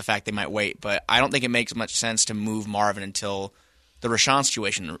thought about the fact they might wait, but I don't think it makes much sense to move Marvin until the Rashawn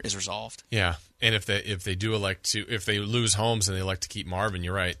situation is resolved. Yeah. And if they lose Holmes and they elect to keep Marvin,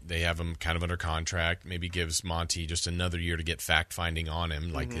 you're right. They have him kind of under contract. Maybe gives Monty just another year to get fact finding on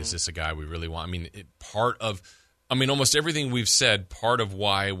him. Like, is this a guy we really want? I mean, almost everything we've said, part of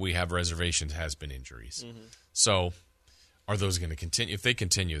why we have reservations has been injuries. So, are those going to continue? If they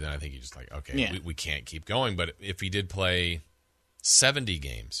continue, then I think you're just like, okay, we can't keep going. But if he did play 70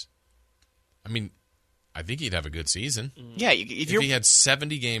 games, I mean, I think he'd have a good season. Yeah, if he had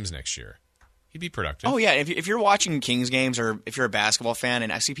 70 games next year. He'd be productive. Oh, yeah. If you're watching Kings games, or if you're a basketball fan,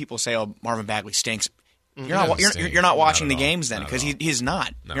 and I see people say, oh, Marvin Bagley stinks, you're not watching the games then, because he's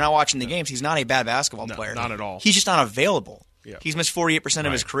not. No. You're not watching the games. He's not a bad basketball player. Not at all. He's just not available. Yeah. He's missed 48%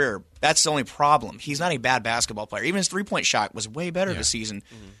 of his career. That's the only problem. He's not a bad basketball player. Even his three-point shot was way better this season.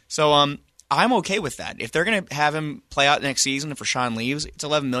 So I'm okay with that. If they're going to have him play out next season, if Rashawn leaves, it's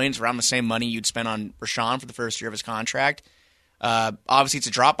 $11 million. It's around the same money you'd spend on Rashawn for the first year of his contract. Obviously, it's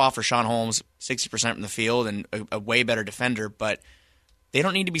a drop-off for Sean Holmes, 60% from the field, and a way better defender, but they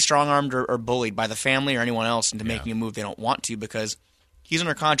don't need to be strong-armed or bullied by the family or anyone else into making a move they don't want to, because he's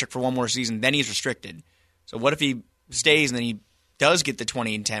under contract for one more season, then he's restricted. So what if he stays and then he does get the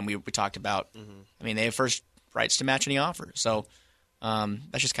 20 and 10 we talked about? I mean, they have first rights to match any offer. So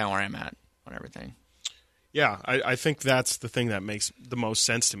that's just kind of where I'm at on everything. Yeah, I think that's the thing that makes the most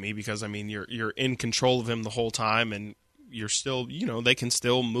sense to me, because, I mean, you're in control of him the whole time, and you're still, they can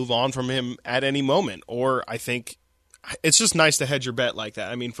still move on from him at any moment. Or I think it's just nice to hedge your bet like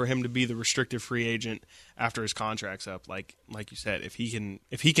that. I mean, for him to be the restricted free agent after his contract's up, like you said, if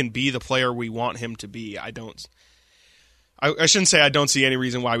he can be the player we want him to be, I shouldn't say I don't see any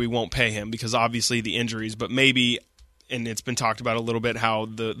reason why we won't pay him, because obviously the injuries, but maybe, and it's been talked about a little bit, how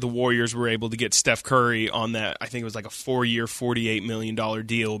the Warriors were able to get Steph Curry on that. I think it was like a 4-year, $48 million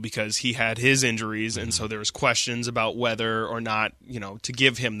deal, because he had his injuries, and so there was questions about whether or not, to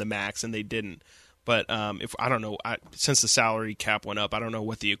give him the max, and they didn't. But I don't know, since the salary cap went up, I don't know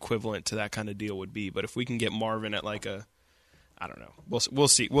what the equivalent to that kind of deal would be. But if we can get Marvin at I don't know, we'll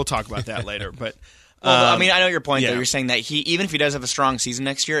see. We'll talk about that later. But Well, I mean, I know your point, yeah. though. You're saying that even if he does have a strong season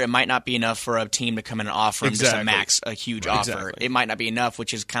next year, it might not be enough for a team to come in and offer him just a huge offer. Exactly. It might not be enough,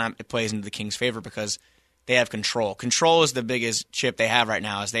 which is it plays into the Kings' favor because they have control. Control is the biggest chip they have right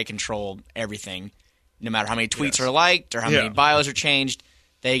now, is they control everything. No matter how many tweets are liked or how many bios are changed,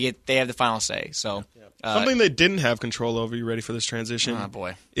 they have the final say. So something they didn't have control over. You ready for this transition? Oh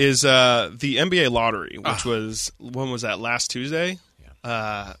boy, is the NBA lottery, which was when was that? Last Tuesday.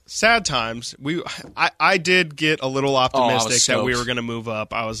 Sad times. I did get a little optimistic that we were going to move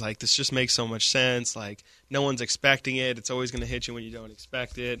up. I was like, this just makes so much sense. Like, no one's expecting it. It's always going to hit you when you don't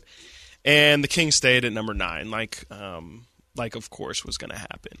expect it. And the Kings stayed at number 9, like of course was going to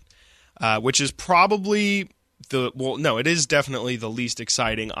happen. Which is probably it is definitely the least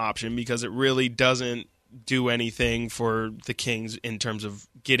exciting option because it really doesn't do anything for the Kings in terms of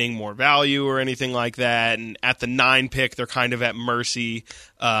getting more value or anything like that. And at the 9 pick, they're kind of at mercy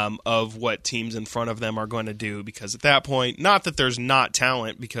of what teams in front of them are going to do because at that point, not that there's not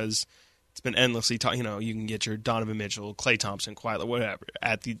talent because it's been endlessly you can get your Donovan Mitchell, Klay Thompson, Kawhi, whatever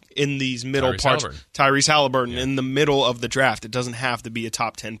in these middle parts. Tyrese Halliburton in the middle of the draft. It doesn't have to be a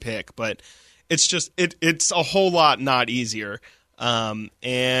top 10 pick, but it's just it's a whole lot not easier.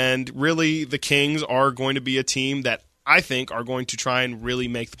 And really, the Kings are going to be a team that I think are going to try and really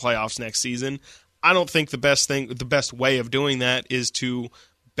make the playoffs next season. I don't think the best way of doing that is to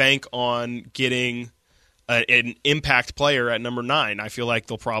bank on getting an impact player at number 9. I feel like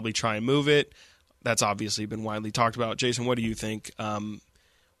they'll probably try and move it. That's obviously been widely talked about. Jason, what do you think?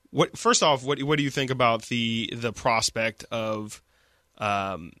 First off, what do you think about the prospect of,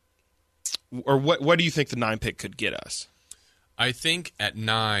 or what do you think the 9 pick could get us? I think at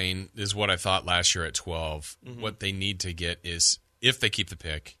 9 is what I thought last year at 12. Mm-hmm. What they need to get is, if they keep the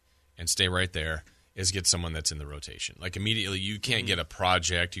pick and stay right there, is get someone that's in the rotation. Like immediately, you can't get a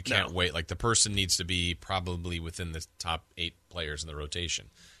project. You can't wait. Like the person needs to be probably within the top 8 players in the rotation.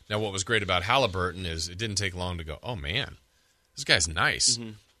 Now, what was great about Halliburton is it didn't take long to go, oh man, this guy's nice.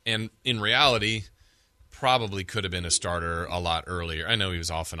 Mm-hmm. And in reality, probably could have been a starter a lot earlier. I know he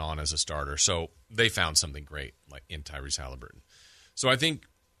was off and on as a starter. So they found something great like in Tyrese Halliburton. So I think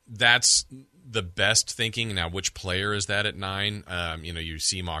that's the best thinking. Now, which player is that at 9? You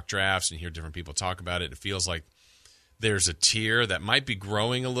see mock drafts and hear different people talk about it. It feels like there's a tier that might be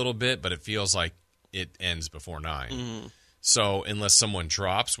growing a little bit, but it feels like it ends before 9. Mm-hmm. So unless someone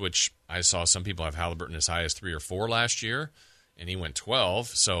drops, which I saw some people have Halliburton as high as 3 or 4 last year, and he went 12,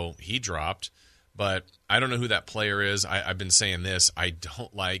 so he dropped. But I don't know who that player is. I've been saying this. I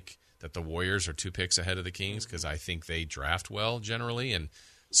don't like that the Warriors are 2 picks ahead of the Kings because I think they draft well generally, and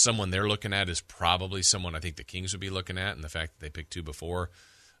someone they're looking at is probably someone I think the Kings would be looking at, and the fact that they picked 2 before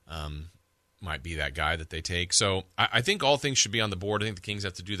might be that guy that they take. So I think all things should be on the board. I think the Kings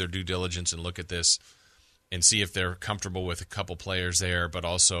have to do their due diligence and look at this and see if they're comfortable with a couple players there, but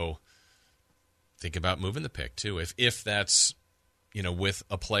also think about moving the pick too. If that's with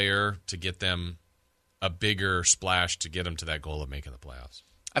a player to get them a bigger splash to get them to that goal of making the playoffs.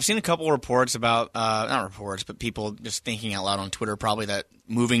 I've seen a couple reports about, not reports, but people just thinking out loud on Twitter probably that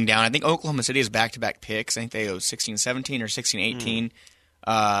moving down. I think Oklahoma City has back-to-back picks. I think they go 16-17 or 16-18.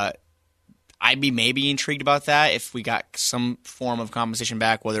 I'd be maybe intrigued about that if we got some form of compensation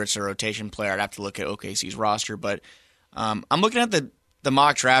back, whether it's a rotation player. I'd have to look at OKC's roster. But I'm looking at the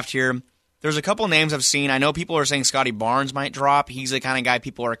mock draft here. There's a couple names I've seen. I know people are saying Scotty Barnes might drop. He's the kind of guy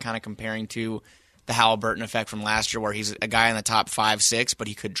people are kind of comparing to the Halliburton effect from last year where he's a guy in the top 5-6, but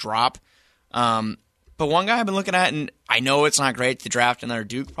he could drop. But one guy I've been looking at, and I know it's not great to draft another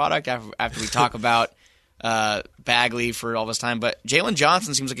Duke product after we talk about Bagley for all this time, but Jalen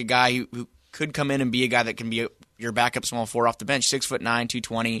Johnson seems like a guy who could come in and be a guy that can be your backup small forward off the bench, 6'9",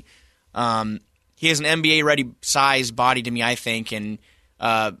 220. He has an NBA-ready size body to me, I think, and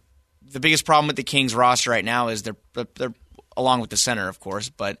the biggest problem with the Kings roster right now is they're along with the center, of course,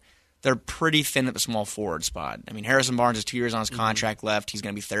 but they're pretty thin at the small forward spot. I mean, Harrison Barnes has 2 years on his contract left. He's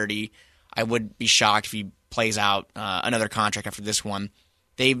going to be 30. I would be shocked if he plays out another contract after this one.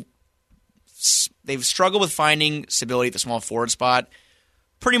 They've struggled with finding stability at the small forward spot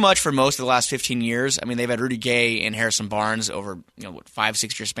pretty much for most of the last 15 years. I mean, they've had Rudy Gay and Harrison Barnes over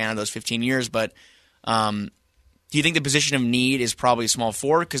 5-6 year span of those 15 years. But do you think the position of need is probably small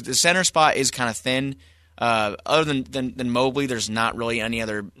forward? Because the center spot is kind of thin. Other than Mobley, there's not really any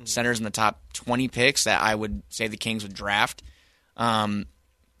other centers in the top 20 picks that I would say the Kings would draft.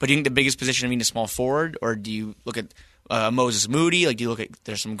 But do you think the biggest position of need is small forward, or do you look at Moses Moody? Like, do you look at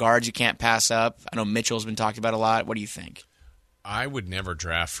there's some guards you can't pass up? I know Mitchell's been talked about a lot. What do you think? I would never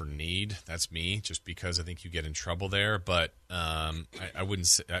draft for need. That's me, just because I think you get in trouble there. But I wouldn't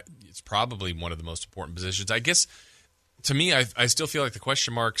say it's probably one of the most important positions. I guess to me, I still feel like the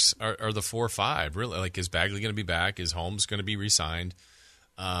question marks are the 4 or 5. Really, like, is Bagley going to be back? Is Holmes going to be re-signed?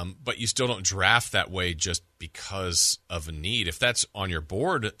 But you still don't draft that way just because of a need. If that's on your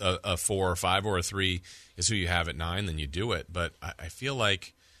board, a 4 or 5 or a 3 is who you have at 9, then you do it. But I feel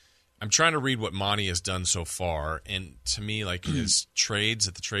like I'm trying to read what Monty has done so far, and to me, like, his trades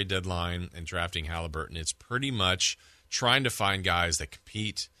at the trade deadline and drafting Halliburton, it's pretty much trying to find guys that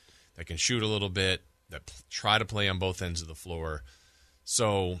compete, that can shoot a little bit, that try to play on both ends of the floor.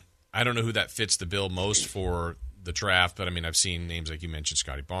 So I don't know who that fits the bill most for the draft, but I mean, I've seen names like you mentioned,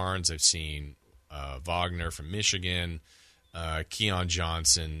 Scotty Barnes. I've seen Wagner from Michigan, Keon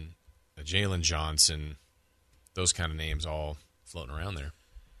Johnson, Jalen Johnson, those kind of names all floating around there.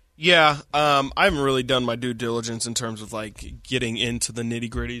 Yeah, I haven't really done my due diligence in terms of like getting into the nitty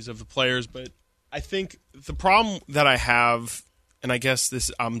gritties of the players, but I think the problem that I have, and I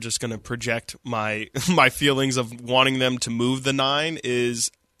guess I'm just going to project my my feelings of wanting them to move the 9, is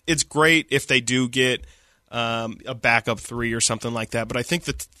it's great if they do get a backup 3 or something like that. But I think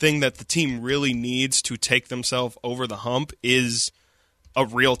the thing that the team really needs to take themselves over the hump is a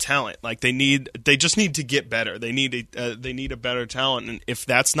real talent. Like they just need to get better. They need a better talent. And if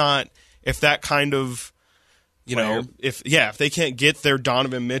that kind of, if they can't get their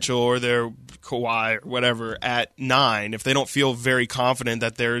Donovan Mitchell or their Kawhi or whatever at 9, if they don't feel very confident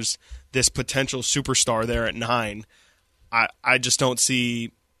that there's this potential superstar there at 9, I just don't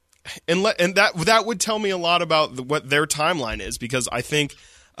see. And that would tell me a lot about what their timeline is, because I think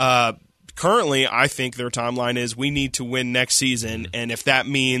currently I think their timeline is we need to win next season, and if that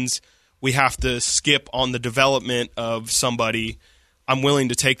means we have to skip on the development of somebody, I'm willing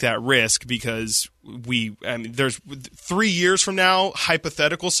to take that risk, because there's 3 years from now,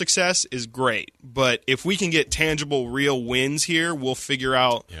 hypothetical success is great, but if we can get tangible, real wins here, we'll figure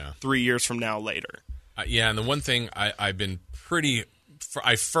out 3 years from now later. And the one thing I've been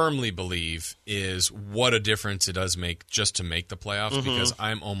I firmly believe is what a difference it does make just to make the playoffs, because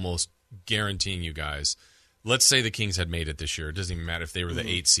I'm almost guaranteeing you guys, let's say the Kings had made it this year. It doesn't even matter if they were the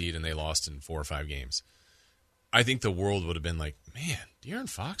 8th seed and they lost in 4 or 5 games. I think the world would have been like, man, De'Aaron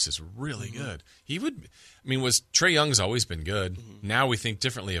Fox is really good. Trae Young's always been good. Now we think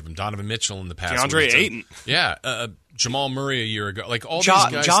differently of him. Donovan Mitchell in the past. DeAndre Ayton. Yeah. Jamal Murray a year ago. Like all these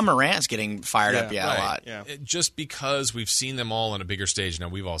guys. John Morant's getting fired up a lot. Yeah. Just because we've seen them all on a bigger stage. Now,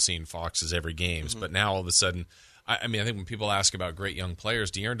 we've all seen Fox's every games, but now all of a sudden, I think when people ask about great young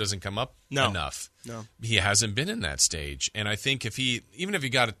players, De'Aaron doesn't come up enough. No. He hasn't been in that stage. And I think even if he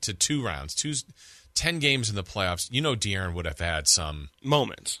got it to 2 rounds, 10 games in the playoffs, De'Aaron would have had some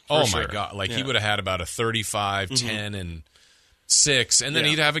moments. Oh, my God. Like, he would have had about a 35, 10, and 6. And then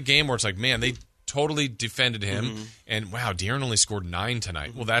he'd have a game where it's like, man, they totally defended him. And, wow, De'Aaron only scored 9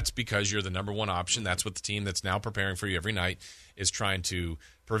 tonight. Well, that's because you're the number one option. That's what the team that's now preparing for you every night is trying to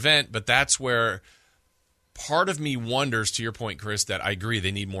prevent. But that's where part of me wonders, to your point, Chris, that I agree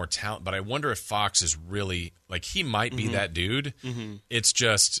they need more talent, but I wonder if Fox is really, like, he might be that dude. It's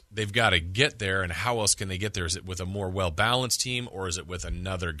just they've got to get there, and how else can they get there? Is it with a more well-balanced team, or is it with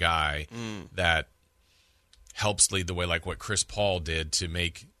another guy that helps lead the way, like what Chris Paul did to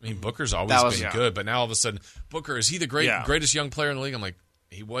make – Booker's always been good, but now all of a sudden, Booker, is he the greatest young player in the league? I'm like,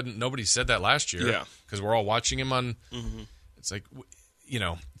 he wasn't – nobody said that last year because we're all watching him on it's like –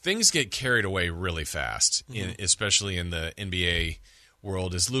 things get carried away really fast, especially in the NBA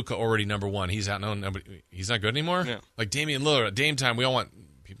world. Is Luka already number one? He's out. No, he's not good anymore. Yeah. Like Damian Lillard at Dame time, we all want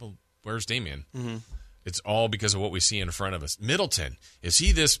people. Where's Damian? It's all because of what we see in front of us. Middleton, is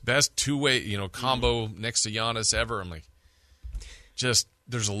he this best two-way combo next to Giannis ever? I'm like, just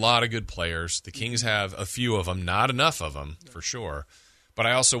there's a lot of good players. The Kings have a few of them, not enough of them for sure. But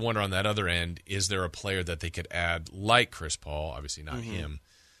I also wonder on that other end, is there a player that they could add like Chris Paul? Obviously not him.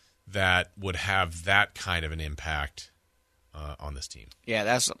 That would have that kind of an impact on this team. Yeah,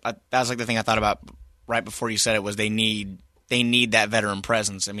 that's like the thing I thought about right before you said it was they need that veteran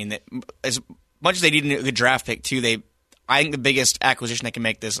presence. I mean, as much as they need a good draft pick too, I think the biggest acquisition they can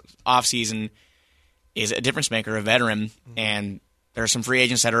make this offseason is a difference maker, a veteran. And there are some free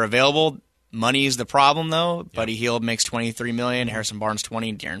agents that are available. Money is the problem though. Yep. Buddy Hield makes $23 million, Harrison Barnes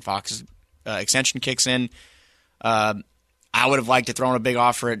 $20, De'Aaron Fox's extension kicks in. I would have liked to throw in a big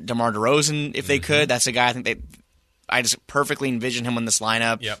offer at DeMar DeRozan if they could. That's a guy I think I just perfectly envision him in this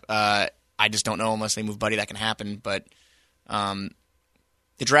lineup. Yep. I just don't know unless they move Buddy that can happen. But the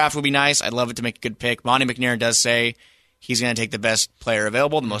draft would be nice. I'd love it to make a good pick. Monty McNair does say he's going to take the best player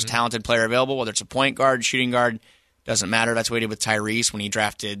available, the most talented player available, whether it's a point guard, shooting guard. Doesn't matter. That's what he did with Tyrese when he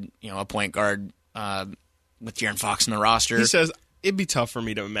drafted, a point guard with De'Aaron Fox in the roster. He says it'd be tough for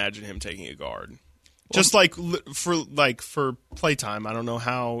me to imagine him taking a guard. Just like for playtime, I don't know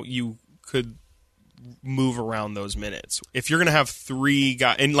how you could move around those minutes. If you're going to have 3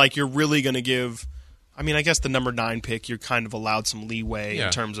 guys, and you're really going to give, I mean, I guess the number 9 pick, you're kind of allowed some leeway in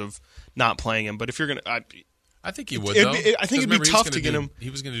terms of not playing him. But if you're going to, I think he would, though. I think it'd be tough to get him. He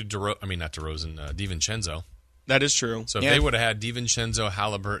was going to do, not DeRozan, DiVincenzo. That is true. So if they would have had DiVincenzo,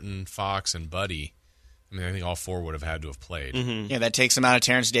 Halliburton, Fox, and Buddy, I think all 4 would have had to have played. Mm-hmm. Yeah, that takes them out of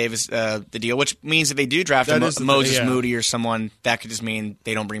Terrence Davis, the deal, which means if they do draft Moses Moody or someone, that could just mean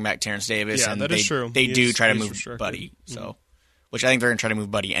they don't bring back Terrence Davis. Yeah, and that is true. They do try to move restricted. Buddy, which I think they're going to try to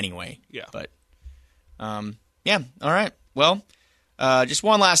move Buddy anyway. Yeah. But, all right. Well, just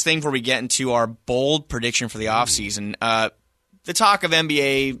one last thing before we get into our bold prediction for the offseason. The talk of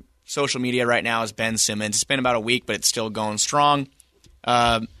NBA social media right now is Ben Simmons. It's been about a week, but it's still going strong.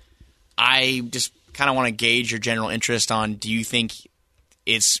 I just kind of want to gauge your general interest on, do you think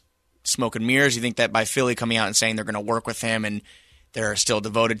it's smoke and mirrors? Do you think that by Philly coming out and saying they're going to work with him and they're still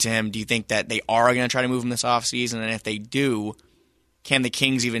devoted to him, do you think that they are going to try to move him this offseason? And if they do, can the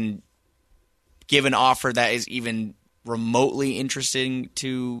Kings even give an offer that is even remotely interesting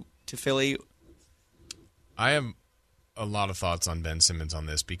to Philly? I have a lot of thoughts on Ben Simmons on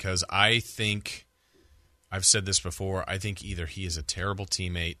this because I think, I've said this before, I think either he is a terrible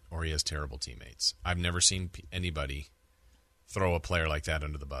teammate or he has terrible teammates. I've never seen anybody throw a player like that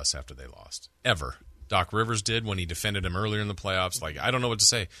under the bus after they lost. Ever. Doc Rivers did when he defended him earlier in the playoffs. I don't know what to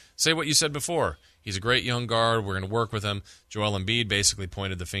say. Say what you said before. He's a great young guard. We're going to work with him. Joel Embiid basically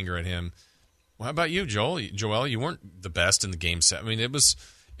pointed the finger at him. Well, how about you, Joel? Joel, you weren't the best in the game set. I mean, it was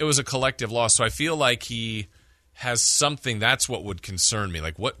a collective loss. So I feel like he has something. That's what would concern me.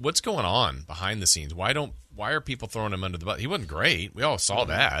 What's going on behind the scenes? Why are people throwing him under the bus? He wasn't great. We all saw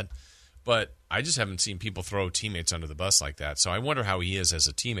that. But I just haven't seen people throw teammates under the bus like that. So I wonder how he is as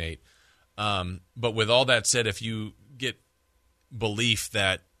a teammate. But with all that said, if you get belief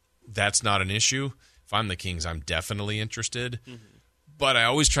that that's not an issue, if I'm the Kings, I'm definitely interested. Mm-hmm. But I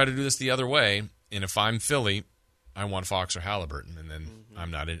always try to do this the other way. And if I'm Philly, I want Fox or Halliburton. And then I'm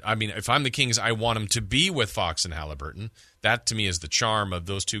not in. I mean, if I'm the Kings, I want him to be with Fox and Halliburton. That, to me, is the charm of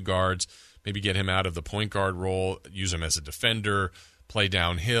those 2 guards. Maybe get him out of the point guard role, use him as a defender, play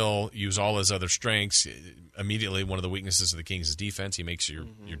downhill, use all his other strengths. Immediately, one of the weaknesses of the Kings is defense. He makes your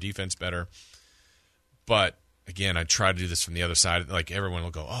defense better. But, again, I try to do this from the other side. Everyone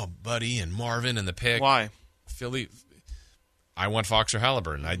will go, oh, Buddy and Marvin and the pick. Why? Philly, I want Fox or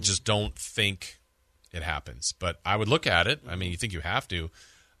Halliburton. I just don't think it happens. But I would look at it. I mean, you think you have to.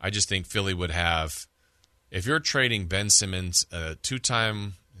 I just think Philly would have, if you're trading Ben Simmons, a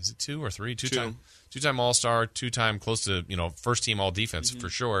 2-time, is it 2 or 3? 2-time All-Star, 2-time close to, first-team All-Defense for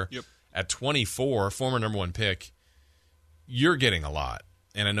sure. Yep. At 24, former number 1 pick, you're getting a lot.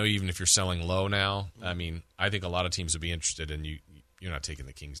 And I know even if you're selling low now, I mean, I think a lot of teams would be interested in you're not taking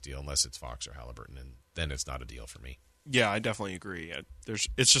the Kings deal unless it's Fox or Halliburton, and then it's not a deal for me. Yeah, I definitely agree.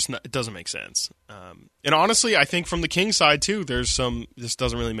 It's just not, it doesn't make sense. And honestly, I think from the Kings side too, this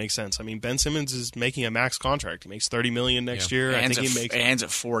doesn't really make sense. I mean, Ben Simmons is making a max contract. He makes $30 million next year. It ends at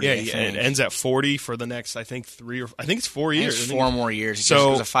 40. Yeah, it ends at 40 for the next, I think it's 4 years. 4 more years. So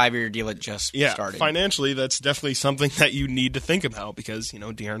it was a 5-year deal that just started. Financially, that's definitely something that you need to think about because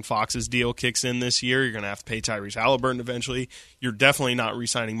De'Aaron Fox's deal kicks in this year. You're going to have to pay Tyrese Halliburton eventually. You're definitely not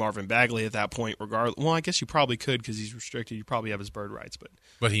re-signing Marvin Bagley at that point. Regardless, well, I guess you probably could because he's restricted. You probably have his bird rights,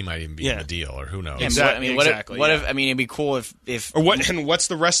 but he might even be in the deal, or who knows? Yeah, exactly. What if? I mean, it'd be cool if or what? And what's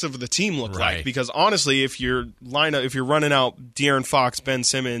the rest of the team look like? Because honestly, if you're running out De'Aaron Fox, Ben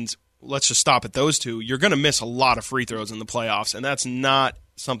Simmons, let's just stop at those 2. You're going to miss a lot of free throws in the playoffs, and that's not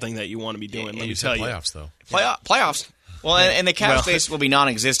something that you want to be doing. Let me tell you, playoffs though. Playoffs. Well, and the cap space will be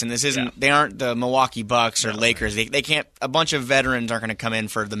non-existent. This isn't. They aren't the Milwaukee Bucks or Lakers. They can't. A bunch of veterans aren't going to come in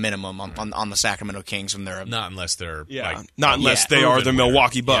for the minimum on the Sacramento Kings when they're not unless they're not unless they are the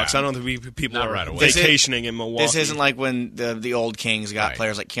Milwaukee Bucks. Yeah. I don't think people not are right away. vacationing in Milwaukee. This isn't like when the old Kings got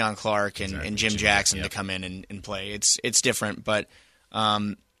players like Keon Clark and Jim Jackson to come in and play. It's different, but. I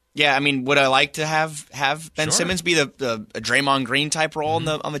mean, would I like to have Ben Simmons be the Draymond Green type role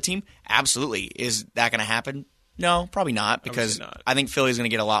on the team? Absolutely. Is that going to happen? No, probably not, because I think Philly's going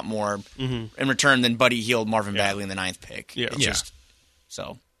to get a lot more in return than Buddy Hield, Marvin Bagley in the 9th pick.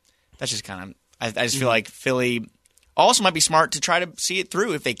 So that's just kind of I just feel like Philly also might be smart to try to see it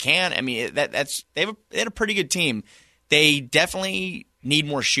through if they can. I mean, they had a pretty good team. They definitely need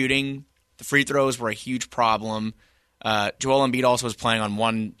more shooting. The free throws were a huge problem. Joel Embiid also was playing on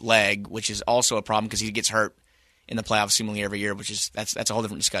one leg, which is also a problem because he gets hurt in the playoffs seemingly every year, which is that's a whole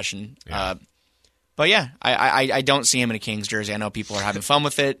different discussion. Yeah. But yeah, I don't see him in a Kings jersey. I know people are having fun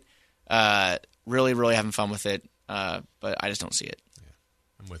with it, really, really having fun with it, but I just don't see it. Yeah,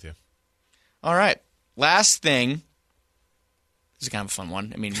 I'm with you. All right, last thing. This is kind of a fun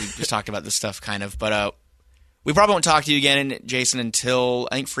one. I mean, we just talked about this stuff kind of, but we probably won't talk to you again, Jason, until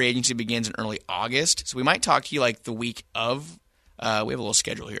I think free agency begins in early August. So we might talk to you like the week of. We have a little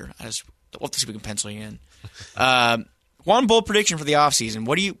schedule here. We'll have to see if we can pencil you in. One bold prediction for the offseason.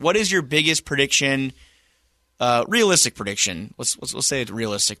 What is your biggest prediction? Realistic prediction. Let's say it's a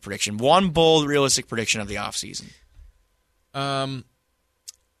realistic prediction. One bold, realistic prediction of the offseason.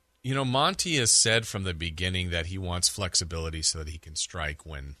 Monty has said from the beginning that he wants flexibility so that he can strike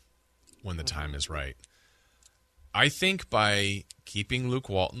when the time is right. I think by keeping Luke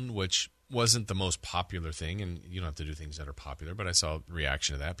Walton, which wasn't the most popular thing, and you don't have to do things that are popular, but I saw a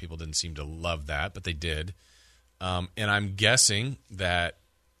reaction to that. People didn't seem to love that, but they did. And I'm guessing that,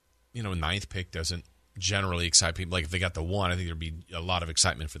 ninth pick doesn't generally excite people. Like if they got the 1, I think there'd be a lot of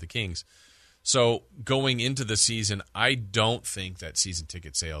excitement for the Kings. So going into the season, I don't think that season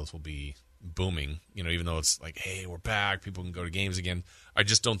ticket sales will be booming, even though it's like, hey, we're back, people can go to games again. I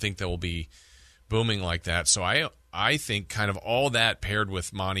just don't think that will be booming like that. So I think kind of all that paired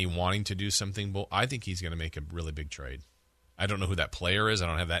with Monty wanting to do something, I think he's going to make a really big trade. I don't know who that player is. I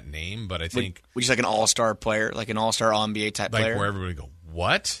don't have that name, but I think... Would you like an all-star player, like an all-star All-NBA type player? Like where everybody go,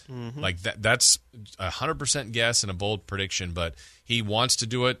 what? Mm-hmm. Like that's a 100% guess and a bold prediction, but he wants to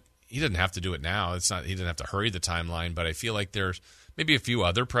do it. He doesn't have to do it now. He doesn't have to hurry the timeline, but I feel like there's maybe a few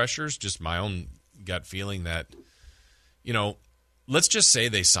other pressures, just my own gut feeling that, let's just say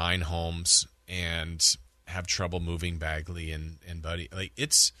they sign Holmes and have trouble moving Bagley and Buddy. Like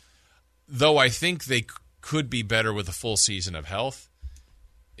though I think they could be better with a full season of health.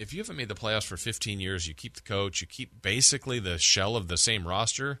 If you haven't made the playoffs for 15 years, you keep the coach, you keep basically the shell of the same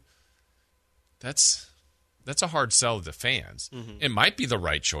roster, that's a hard sell to the fans. Mm-hmm. It might be the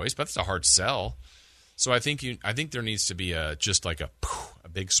right choice, but it's a hard sell. So I think there needs to be just like a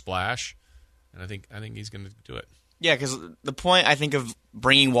big splash, and I think he's going to do it. Yeah, because the point I think of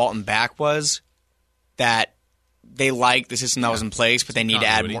bringing Walton back was that they like the system that was in place, but they need to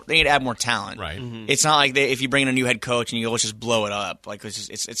add more. They need to add more talent. Right. Mm-hmm. It's not like if you bring in a new head coach and you go, let's just blow it up. Like it's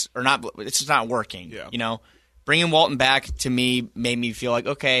just not working. Yeah. Bringing Walton back to me made me feel like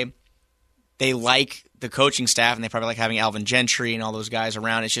okay, they like the coaching staff and they probably like having Alvin Gentry and all those guys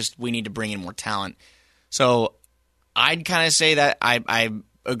around. It's just we need to bring in more talent. So I'd kind of say that I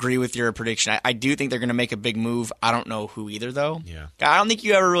agree with your prediction. I do think they're going to make a big move. I don't know who either, though. Yeah. I don't think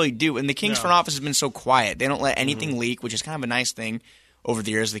you ever really do. And the Kings front office has been so quiet. They don't let anything leak, which is kind of a nice thing. Over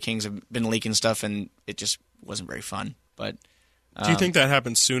the years, the Kings have been leaking stuff, and it just wasn't very fun. But do you think that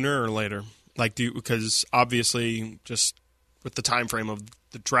happens sooner or later? Like, because obviously, just with the time frame of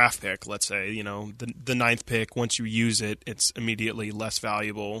the draft pick, let's say, the ninth pick, once you use it, it's immediately less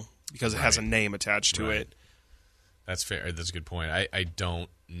valuable because it has a name attached to it. That's fair. That's a good point. I don't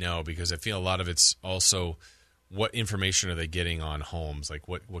know because I feel a lot of it's also what information are they getting on Holmes? Like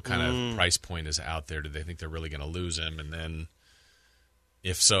what kind of price point is out there? Do they think they're really going to lose him? And then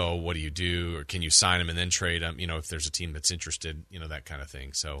if so, what do? Or can you sign him and then trade him? If there's a team that's interested, that kind of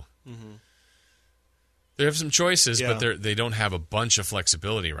thing. So they have some choices, but they don't have a bunch of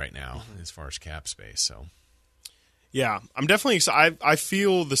flexibility right now as far as cap space. So yeah, I'm definitely excited. I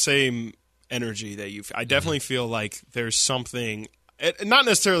feel the same energy that you. I definitely feel like there's something, not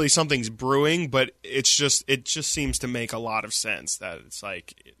necessarily something's brewing, but it just seems to make a lot of sense that it's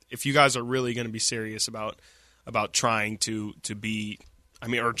like if you guys are really going to be serious about trying to be,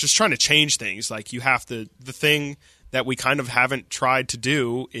 or just trying to change things, like you have to. The thing that we kind of haven't tried to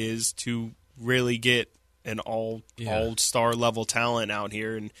do is to really get an all-star level talent out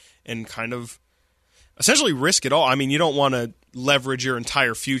here and kind of essentially risk it all. You don't want to leverage your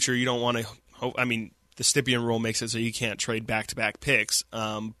entire future. You don't want to. The Stipien rule makes it so you can't trade back-to-back picks.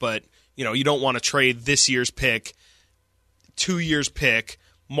 But you don't want to trade this year's pick, 2 years pick,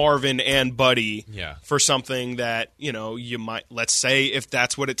 Marvin and Buddy for something that you might. Let's say if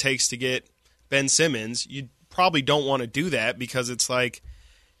that's what it takes to get Ben Simmons, you probably don't want to do that because it's like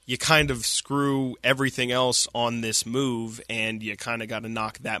you kind of screw everything else on this move, and you kind of got to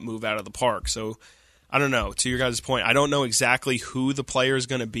knock that move out of the park. So. I don't know. To your guys' point, I don't know exactly who the player is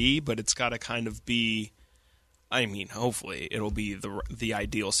going to be, but it's got to kind of be. Hopefully, it'll be the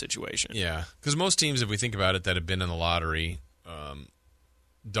ideal situation. Yeah, because most teams, if we think about it, that have been in the lottery,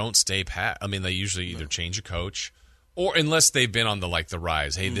 don't stay pat. They usually either change a coach, or unless they've been on the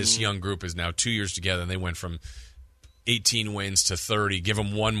rise. Hey, this young group is now 2 years together, and they went from 18 wins to 30, give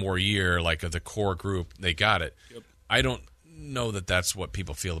them one more year, like of the core group, they got it. Yep. I don't know that that's what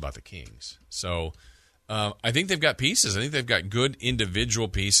people feel about the Kings. So I think they've got pieces. I think they've got good individual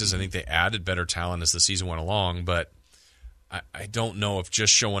pieces. I think they added better talent as the season went along, but I don't know if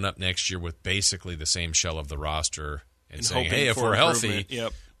just showing up next year with basically the same shell of the roster and saying, hey, if we're healthy,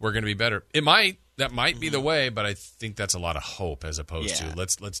 we're going to be better. That might be the way, but I think that's a lot of hope as opposed to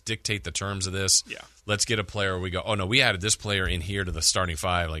let's dictate the terms of this. Yeah. Let's get a player where we go, oh, no, we added this player in here to the starting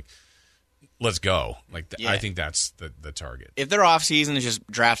five. Like, let's go. Like, I think that's the target. If their offseason is just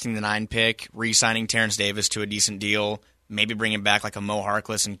drafting the 9 pick, re-signing Terrence Davis to a decent deal, maybe bringing back like a Mo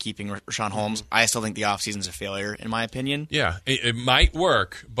Harkless and keeping Rashawn Holmes, I still think the offseason's a failure, in my opinion. Yeah, it might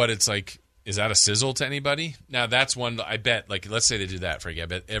work, but it's like, is that a sizzle to anybody? Now, that's one I bet, like, let's say they do that, Frankie. I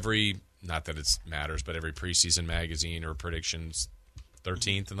bet not that it matters, but every preseason magazine or predictions,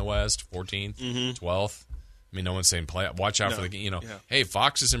 13th in the West, 14th, 12th. I mean, no one's saying watch out for the, hey,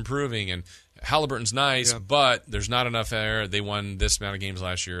 Fox is improving and Halliburton's nice, but there's not enough there. They won this amount of games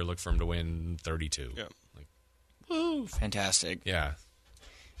last year. Look for them to win 32. Yeah. Woo, fantastic. Yeah.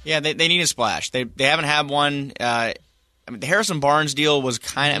 Yeah, they need a splash. They haven't had one. The Harrison Barnes deal was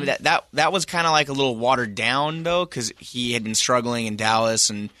kind of that was kind of like a little watered down though, because he had been struggling in Dallas,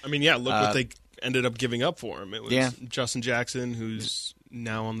 and look what they ended up giving up for him. It was Justin Jackson, who's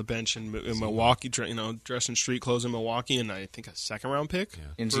now on the bench in Milwaukee, dressed in street clothes in Milwaukee, and I think a second-round pick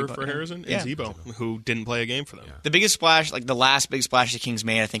for Harrison, and Zebo, who didn't play a game for them. Yeah. The biggest splash, like the last big splash the Kings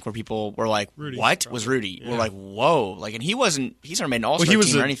made, I think, where people were like, Rudy, what? Was Rudy. Yeah. We're like, whoa. Like, and he's never made an all-star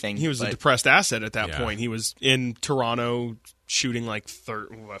team or anything. He was a depressed asset at that point. He was in Toronto shooting like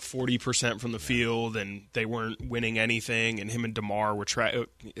 40% from the field, and they weren't winning anything, and him and DeMar were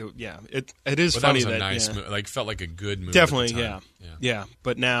it is funny that was a nice move. Like, felt like a good move. Definitely, yeah.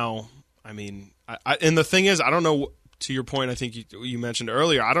 But now, and the thing is, I don't know. To your point, I think you mentioned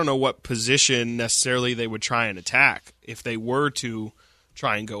earlier, I don't know what position necessarily they would try and attack if they were to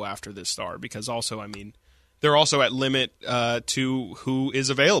try and go after this star, because also, they're also at limit to who is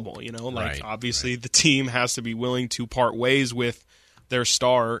available. Obviously the team has to be willing to part ways with their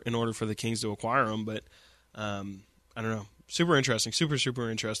star in order for the Kings to acquire him. But I don't know. Super interesting. Super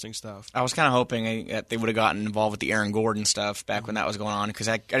interesting stuff. I was kind of hoping that they would have gotten involved with the Aaron Gordon stuff back when that was going on, because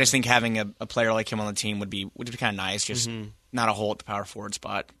I just think having a player like him on the team would be kind of nice. Just not a hole at the power forward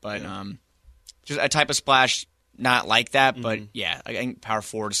spot, but just a type of splash. Not like that, but I think power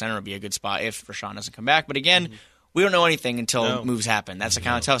forward center would be a good spot if Rashawn doesn't come back. But again, we don't know anything until moves happen. That's a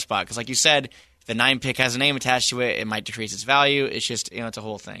kind of tough spot, because like you said, if the 9 pick has a name attached to it, it might decrease its value. It's just, it's a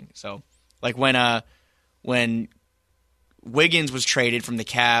whole thing. So like when Wiggins was traded from the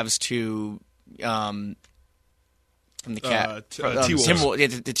Cavs to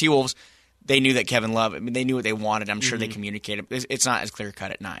the T-Wolves, they knew that Kevin Love, they knew what they wanted. I'm sure they communicated. It's not as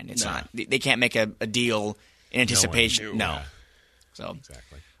clear-cut at 9. It's not. They can't make a deal in anticipation. No. So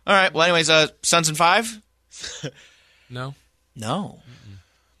exactly. All right. Well, anyways, Suns in 5? No. No.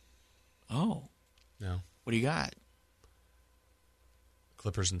 Oh. No. What do you got?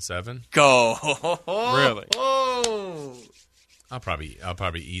 Clippers in 7. Go. Really? Oh. I'll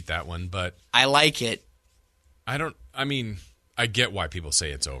probably eat that one, but I like it. I get why people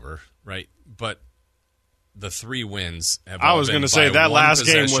say it's over, right? But the 3 wins have I was going to say that last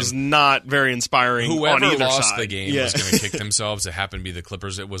game was not very inspiring. Whoever on either lost side. The game was going to kick themselves. It happened to be the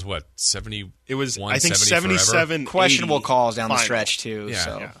Clippers. It was what, 70? It was, I think, 77. Questionable calls down the stretch too. Yeah.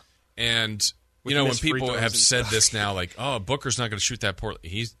 So. Yeah. And when people have said this now, like, oh, Booker's not going to shoot that poorly.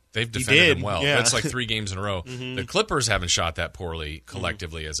 They've defended him well. Yeah. That's like 3 games in a row. The Clippers haven't shot that poorly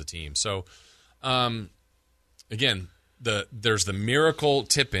collectively as a team. So, again, there's the miracle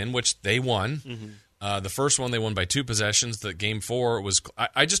tip-in, which they won. The first one they won by 2 possessions. The game 4 was.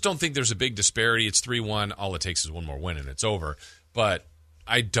 I just don't think there's a big disparity. It's 3-1. All it takes is one more win and it's over. But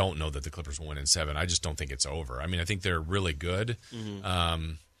I don't know that the Clippers will win in 7. I just don't think it's over. I think they're really good.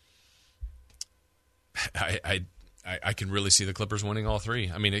 I can really see the Clippers winning all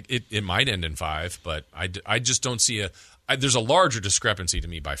 3. It might end in 5, but I just don't see there's a larger discrepancy to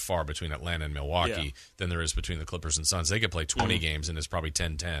me by far between Atlanta and Milwaukee than there is between the Clippers and Suns. They could play 20 games and it's probably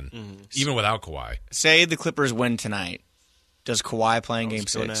 10-10, even without Kawhi. Say the Clippers win tonight. Does Kawhi play in Game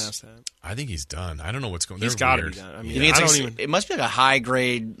 6? I think he's done. I don't know what's going on. He's got to be done. It must be like a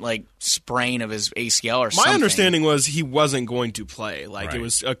high-grade sprain of his ACL or something. My understanding was he wasn't going to play. It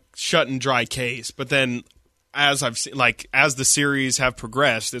was a shut-and-dry case. But then as I've seen, as the series have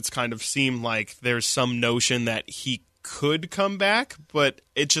progressed, it's kind of seemed like there's some notion that he could come back, but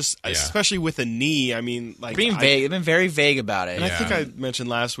it just, especially with a knee, being vague. They've been very vague about it. And I think I mentioned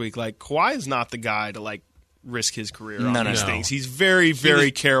last week, Kawhi is not the guy to risk his career No, on no, these no. things. He's very, very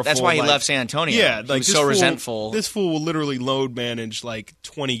careful. That's why he left San Antonio. Yeah, he was so resentful. This fool will literally load manage like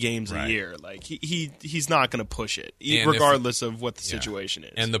 20 games Right. a year. Like he's not going to push it, And regardless of what the situation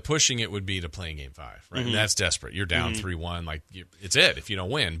is. And the pushing it would be to play in Game 5, right? Mm-hmm. And that's desperate. You're down 3-1. Like, it's it if you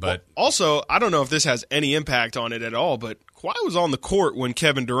don't win. But also, I don't know if this has any impact on it at all, but Kawhi was on the court when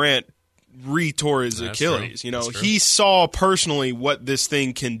Kevin Durant re-tore his That's Achilles. true. You know, That's true. he saw personally what this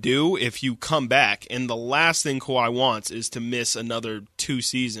thing can do if you come back, and the last thing Kawhi wants is to miss another 2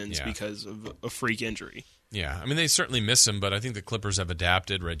 seasons Yeah. because of a freak injury. yeah, I mean, they certainly miss him, but I think the Clippers have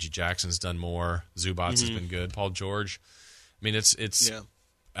adapted. Reggie Jackson's done more. Zubats has been good. Paul George. I mean, it's Yeah.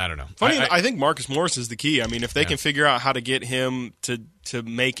 I don't know. Funny, I think Marcus Morris is the key. I mean, if they Yeah. can figure out how to get him to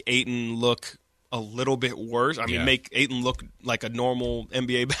make Ayton look a little bit worse, I mean, Yeah. make Ayton look like a normal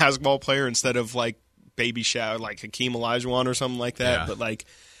NBA basketball player instead of like Baby Shaq, like Hakeem Olajuwon or something like that. Yeah. But like,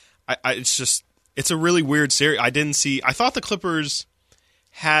 it's a really weird series. I thought the Clippers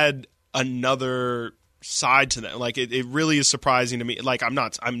had another side to them. Like it really is surprising to me. Like I'm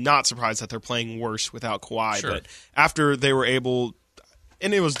not surprised that they're playing worse without Kawhi. Sure. But after they were able.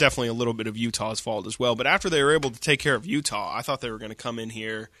 And it was definitely a little bit of Utah's fault as well. But after they were able to take care of Utah, I thought they were going to come in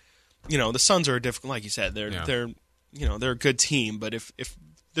here. You know, the Suns are a difficult, like you said, they're a good team. But if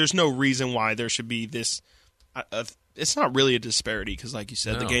there's no reason why there should be this, it's not really a disparity because, like you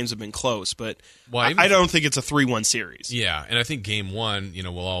said, the games have been close. But I don't think it's a 3-1 series. Yeah, and I think Game 1,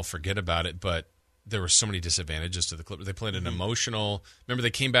 we'll all forget about it, but there were so many disadvantages to the Clippers. They played an emotional. Remember,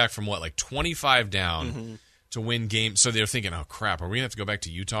 they came back from 25 down. To win game, so they're thinking, "Oh crap, are we gonna have to go back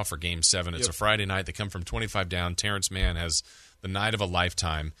to Utah for Game 7?" It's a Friday night. They come from 25 down. Terrence Mann has the night of a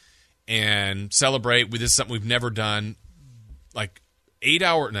lifetime, and celebrate. This is something we've never done. Like 10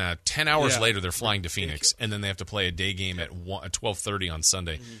 hours later, they're flying to Phoenix, and then they have to play a day game at 12:30 on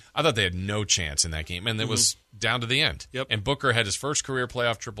Sunday. I thought they had no chance in that game, and it was down to the end. Yep. And Booker had his first career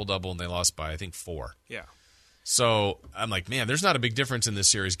playoff triple-double, and they lost by I think 4. Yeah. So I'm like, man, there's not a big difference in this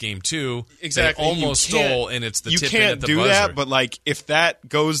series. Game 2, Exactly. they almost stole, and it's the you tip in can't at the do buzzer. that. But like, if that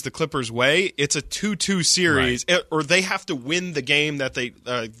goes the Clippers' way, it's a 2-2 series, or they have to win the game that they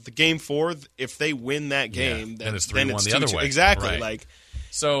the Game 4. If they win that game, then it's 3-1 then it's the other 2-2. way. Exactly. Right. Like,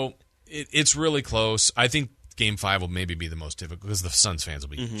 So it's really close. I think Game 5 will maybe be the most difficult because the Suns fans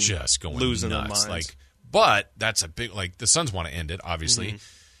will be just going Losing their nuts. minds. But that's a big the Suns want to end it. Obviously,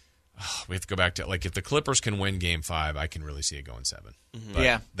 we have to go back to if the Clippers can win Game 5, I can really see it going 7. But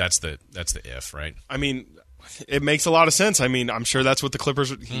Yeah. that's the if, right? I mean, it makes a lot of sense. I mean, I'm sure that's what the Clippers.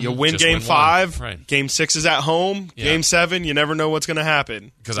 You win Just Game win 5. one. Right. Game 6 is at home. Yeah. Game 7, you never know what's going to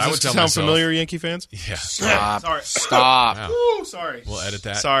happen. Because Does I would this tell sound myself, familiar, Yankee fans? Yeah. Stop. Sorry. Ooh, sorry. We'll edit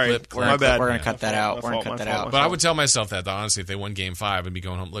that. Sorry. clip. My bad. We're gonna cut that out. We're gonna cut that out. But I would tell myself that honestly, if they won Game 5, I'd be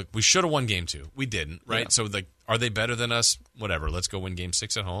going home. Look, we should have won Game 2. We didn't, right? Yeah. So are they better than us? Whatever. Let's go win Game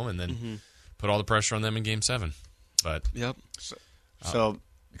 6 at home, and then put all the pressure on them in Game 7. But Yep. So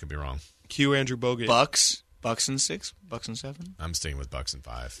I could be wrong. Cue Andrew Bogut. Bucks and 6, Bucks and 7, I'm staying with Bucks and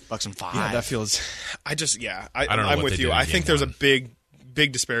 5. Bucks and 5. Yeah, that feels. I don't know. what I'm with they you. did in I think Game there's 1. a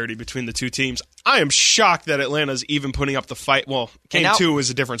big disparity between the two teams. I am shocked that Atlanta's even putting up the fight. Well, Game 2 is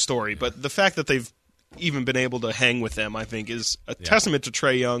a different story, but the fact that they've even been able to hang with them, I think, is a testament to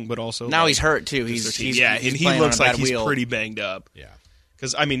Trae Young, but also now he's hurt too. He's and he playing looks on a like bad he's wheel. pretty banged up. Yeah.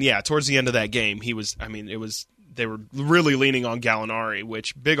 Because towards the end of that game, he was. I mean, it was. They were really leaning on Gallinari,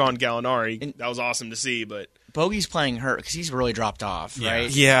 which big on Gallinari. That was awesome to see, but. Bogey's playing hurt because he's really dropped off, right?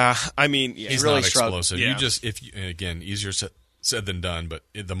 Yeah, I mean, He's really not explosive. Yeah. You just again, easier said than done. But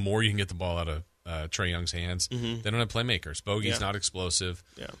the more you can get the ball out of Trae Young's hands, they don't have playmakers. Bogey's not explosive.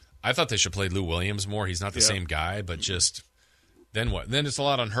 Yeah. I thought they should play Lou Williams more. He's not the same guy, but just then what? Then it's a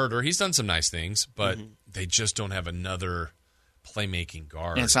lot on Herter. He's done some nice things, but they just don't have another playmaking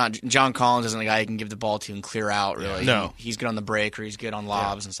guard. And it's not John Collins isn't the guy you can give the ball to and clear out. Really, No. he's good on the break or he's good on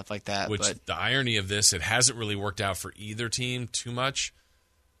lobs and stuff like that. Which but the irony of this, it hasn't really worked out for either team too much.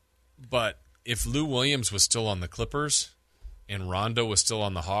 But if Lou Williams was still on the Clippers and Rondo was still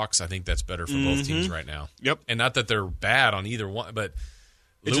on the Hawks, I think that's better for both teams right now. Yep. And not that they're bad on either one, but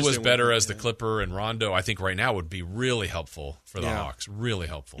Lou just was didn't better work, as the Clipper, and Rondo, I think right now would be really helpful for the Hawks. Really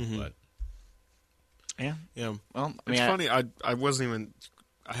helpful. But yeah, Yeah. well, I It's mean, funny. I wasn't even.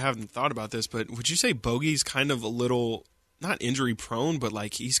 I haven't thought about this, but would you say Bogey's kind of a little not injury prone, but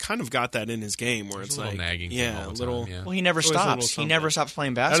like he's kind of got that in his game where it's a little like nagging thing yeah, all a the little. time, yeah. well, he never Always a little stops. He something. never stops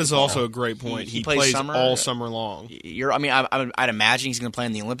playing basketball. That is also a great point. He plays summer. all summer long. I'd imagine he's going to play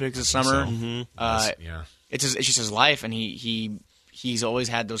in the Olympics this summer. yeah. It's just his life, and he's always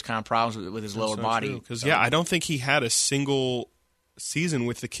had those kind of problems with his lower body. Because I don't think he had a single season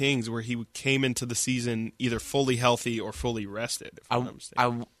with the Kings where he came into the season either fully healthy or fully rested. If I'm not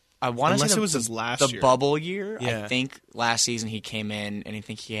mistaken. I want to say it was his last year. Bubble year. Yeah. I think last season he came in and I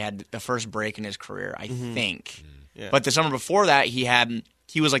think he had the first break in his career. I think, but the summer before that he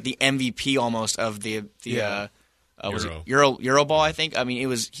was like the MVP almost of the was it Euro Ball. I think. I mean,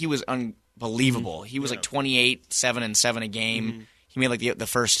 he was unbelievable. He was like 28, 7 and 7 a game. He made like the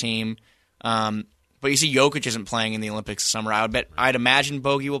first team. But you see, Jokic isn't playing in the Olympics this summer. I'd imagine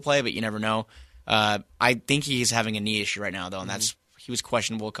Bogey will play, but you never know. I think he's having a knee issue right now, though, and he was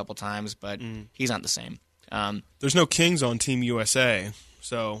questionable a couple times, but he's not the same. There's no Kings on Team USA,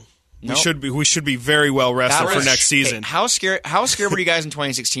 so we should be very well rested for next season. Hey, how scared were you guys in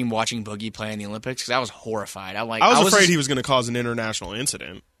 2016 watching Boogie play in the Olympics? Because I was horrified. I was afraid he was going to cause an international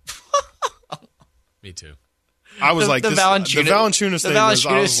incident. Me too. I was like, the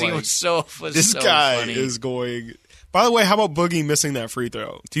Valanciunas thing was so this guy funny. Is going. By the way, how about Boogie missing that free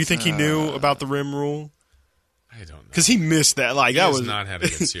throw? Do you think he knew about the rim rule? I don't know, because he missed that. Like that was not had a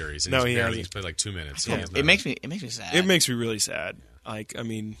good series. And he's played like 2 minutes. So it makes me sad. It makes me really sad. Like, I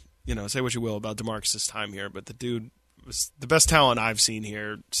mean, say what you will about DeMarcus' time here, but the dude was the best talent I've seen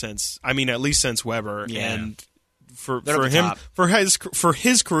here at least since Weber. Yeah. And for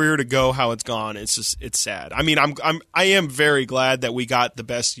his career to go how it's gone, it's sad. I mean, I am very glad that we got the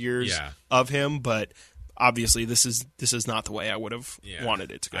best years of him, but obviously this is not the way I would have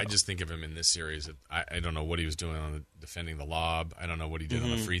wanted it to go. I just think of him in this series. I don't know what he was doing on defending the lob. I don't know what he did on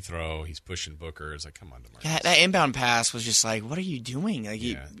the free throw. He's pushing Booker. It's like, come on, DeMarcus. Yeah, that inbound pass was just like, what are you doing? Like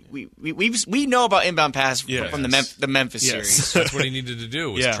we know about inbound pass from the Memphis series. That's what he needed to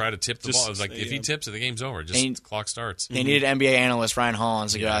do was try to tip the ball. It was like if he tips it, the game's over. The clock starts. They needed NBA analyst Ryan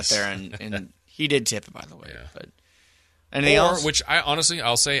Hollins to go out there and he did tip it, by the way. Yeah. But anything else? Which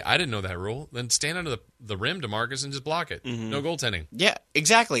I'll say I didn't know that rule. Then stand under the rim, DeMarcus, and just block it. No goaltending. Yeah,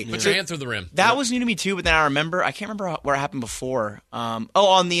 exactly. Put your hand through the rim. That was new to me too. But then I can't remember where it happened before. On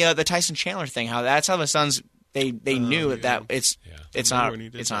the Tyson Chandler thing. That's how the Suns they knew that it's not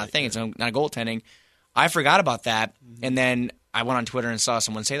a thing. It's not a goaltending. I forgot about that, and then I went on Twitter and saw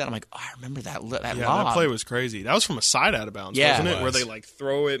someone say that. I'm like, oh, I remember that lob. That play was crazy. That was from a side out of bounds, wasn't it? Where they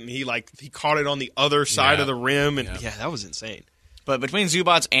throw it and he caught it on the other side of the rim, and that was insane. But between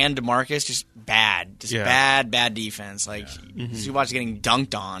Zubats and DeMarcus, just bad defense. Zubats getting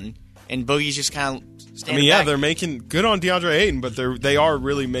dunked on, and Boogie's just kind of standing back. They're making good on DeAndre Ayton, but they are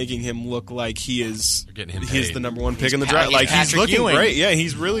really making him look like he is the number one pick in the draft. Like he's looking Ewing. great. Yeah,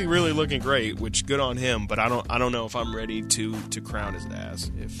 he's really, really looking great. Which good on him. But I don't know if I'm ready to crown his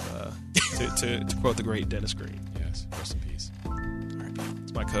ass. If to quote the great Dennis Green. Yes, rest in peace.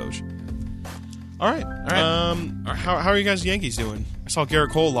 It's my coach. All right. How are you guys Yankees doing? I saw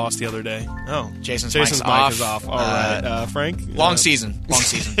Garrett Cole lost the other day. Oh, Jason's mic is off. All right, Frank. Long season.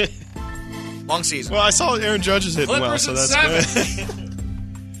 Long season. Well, I saw Aaron Judge is hitting Clippers well, so that's good.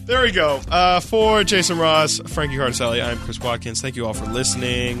 There we go. For Jason Ross, Frankie Cardicelli, I'm Chris Watkins. Thank you all for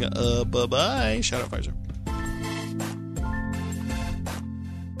listening. Bye-bye. Shout out Pfizer.